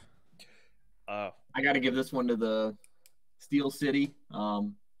Steelers. I got to give this one to the Steel City.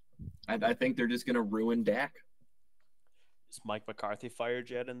 I think they're just going to ruin Dak. Is Mike McCarthy fired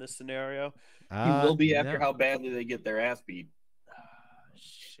yet in this scenario? He will be after how badly they get their ass beat.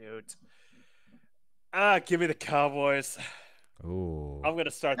 Shoot. Give me the Cowboys. Ooh. I'm going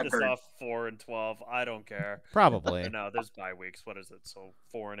to start this off 4-12. I don't care. Probably. No, there's bye weeks. What is it? So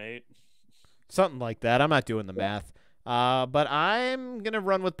 4-8? Something like that. I'm not doing the math. But I'm going to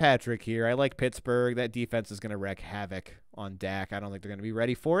run with Patrick here. I like Pittsburgh. That defense is going to wreak havoc on Dak. I don't think they're going to be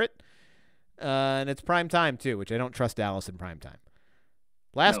ready for it. And it's prime time, too, which I don't trust Dallas in prime time.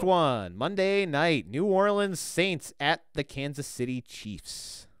 Last one, Monday night, New Orleans Saints at the Kansas City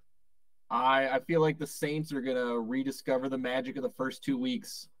Chiefs. I feel like the Saints are going to rediscover the magic of the first 2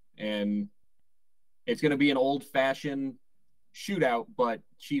 weeks, and it's going to be an old-fashioned shootout, but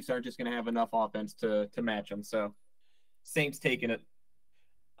Chiefs aren't just going to have enough offense to match them. So Saints taking it.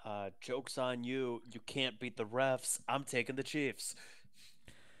 Joke's on you. You can't beat the refs. I'm taking the Chiefs.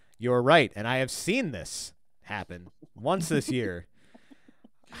 You're right, and I have seen this happen once this year.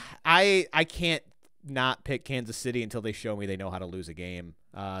 I can't not pick Kansas City until they show me they know how to lose a game.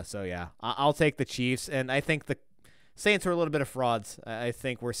 So yeah, I'll take the Chiefs, and I think Saints are a little bit of frauds. I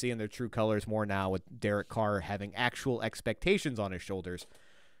think we're seeing their true colors more now with Derek Carr having actual expectations on his shoulders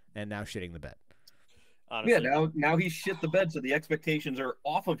and now shitting the bed. Honestly. Yeah, now he's shit the bed, so the expectations are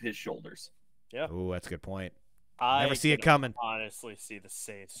off of his shoulders. Yeah. Ooh, that's a good point. I Never see it can coming. Honestly, see the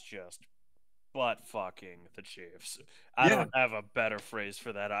Saints just butt fucking the Chiefs. I don't have a better phrase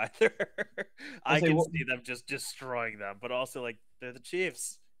for that either. I can see them just destroying them, but also like they're the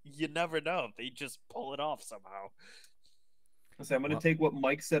Chiefs. You never know; they just pull it off somehow. I'm going to take what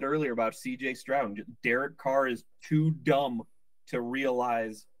Mike said earlier about C.J. Stroud. Derek Carr is too dumb to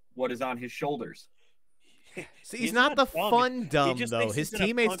realize what is on his shoulders. See, he's not the fun dumb, though. His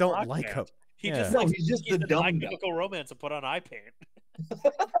teammates don't like him. He's just the dumb Chemical Romance to put on eye paint.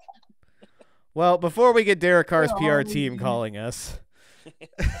 Well, before we get Derek Carr's PR team calling us.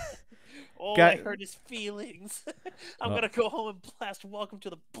 I hurt his feelings. I'm going to go home and blast Welcome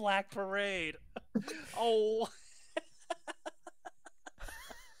to the Black Parade. Oh.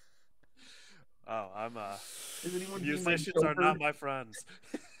 I'm musicians are not my friends.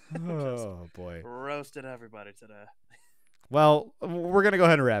 Oh, boy. Roasted everybody today. Well, we're going to go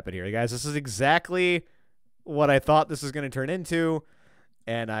ahead and wrap it here, guys. This is exactly what I thought this was going to turn into,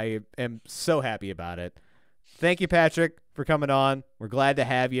 and I am so happy about it. Thank you, Patrick, for coming on. We're glad to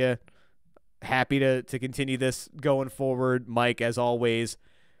have you. Happy to continue this going forward. Mike, as always,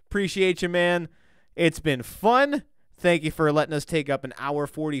 appreciate you, man. It's been fun. Thank you for letting us take up an hour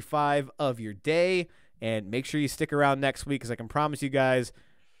 45 of your day, and make sure you stick around next week, because I can promise you guys,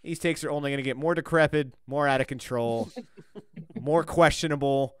 these takes are only going to get more decrepit, more out of control, more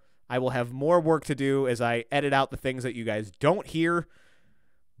questionable. I will have more work to do as I edit out the things that you guys don't hear.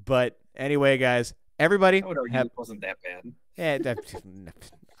 But anyway, guys, everybody. I would argue it wasn't that bad.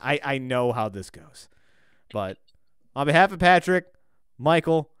 I know how this goes. But on behalf of Patrick,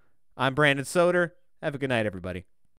 Michael, I'm Brandon Soder. Have a good night, everybody.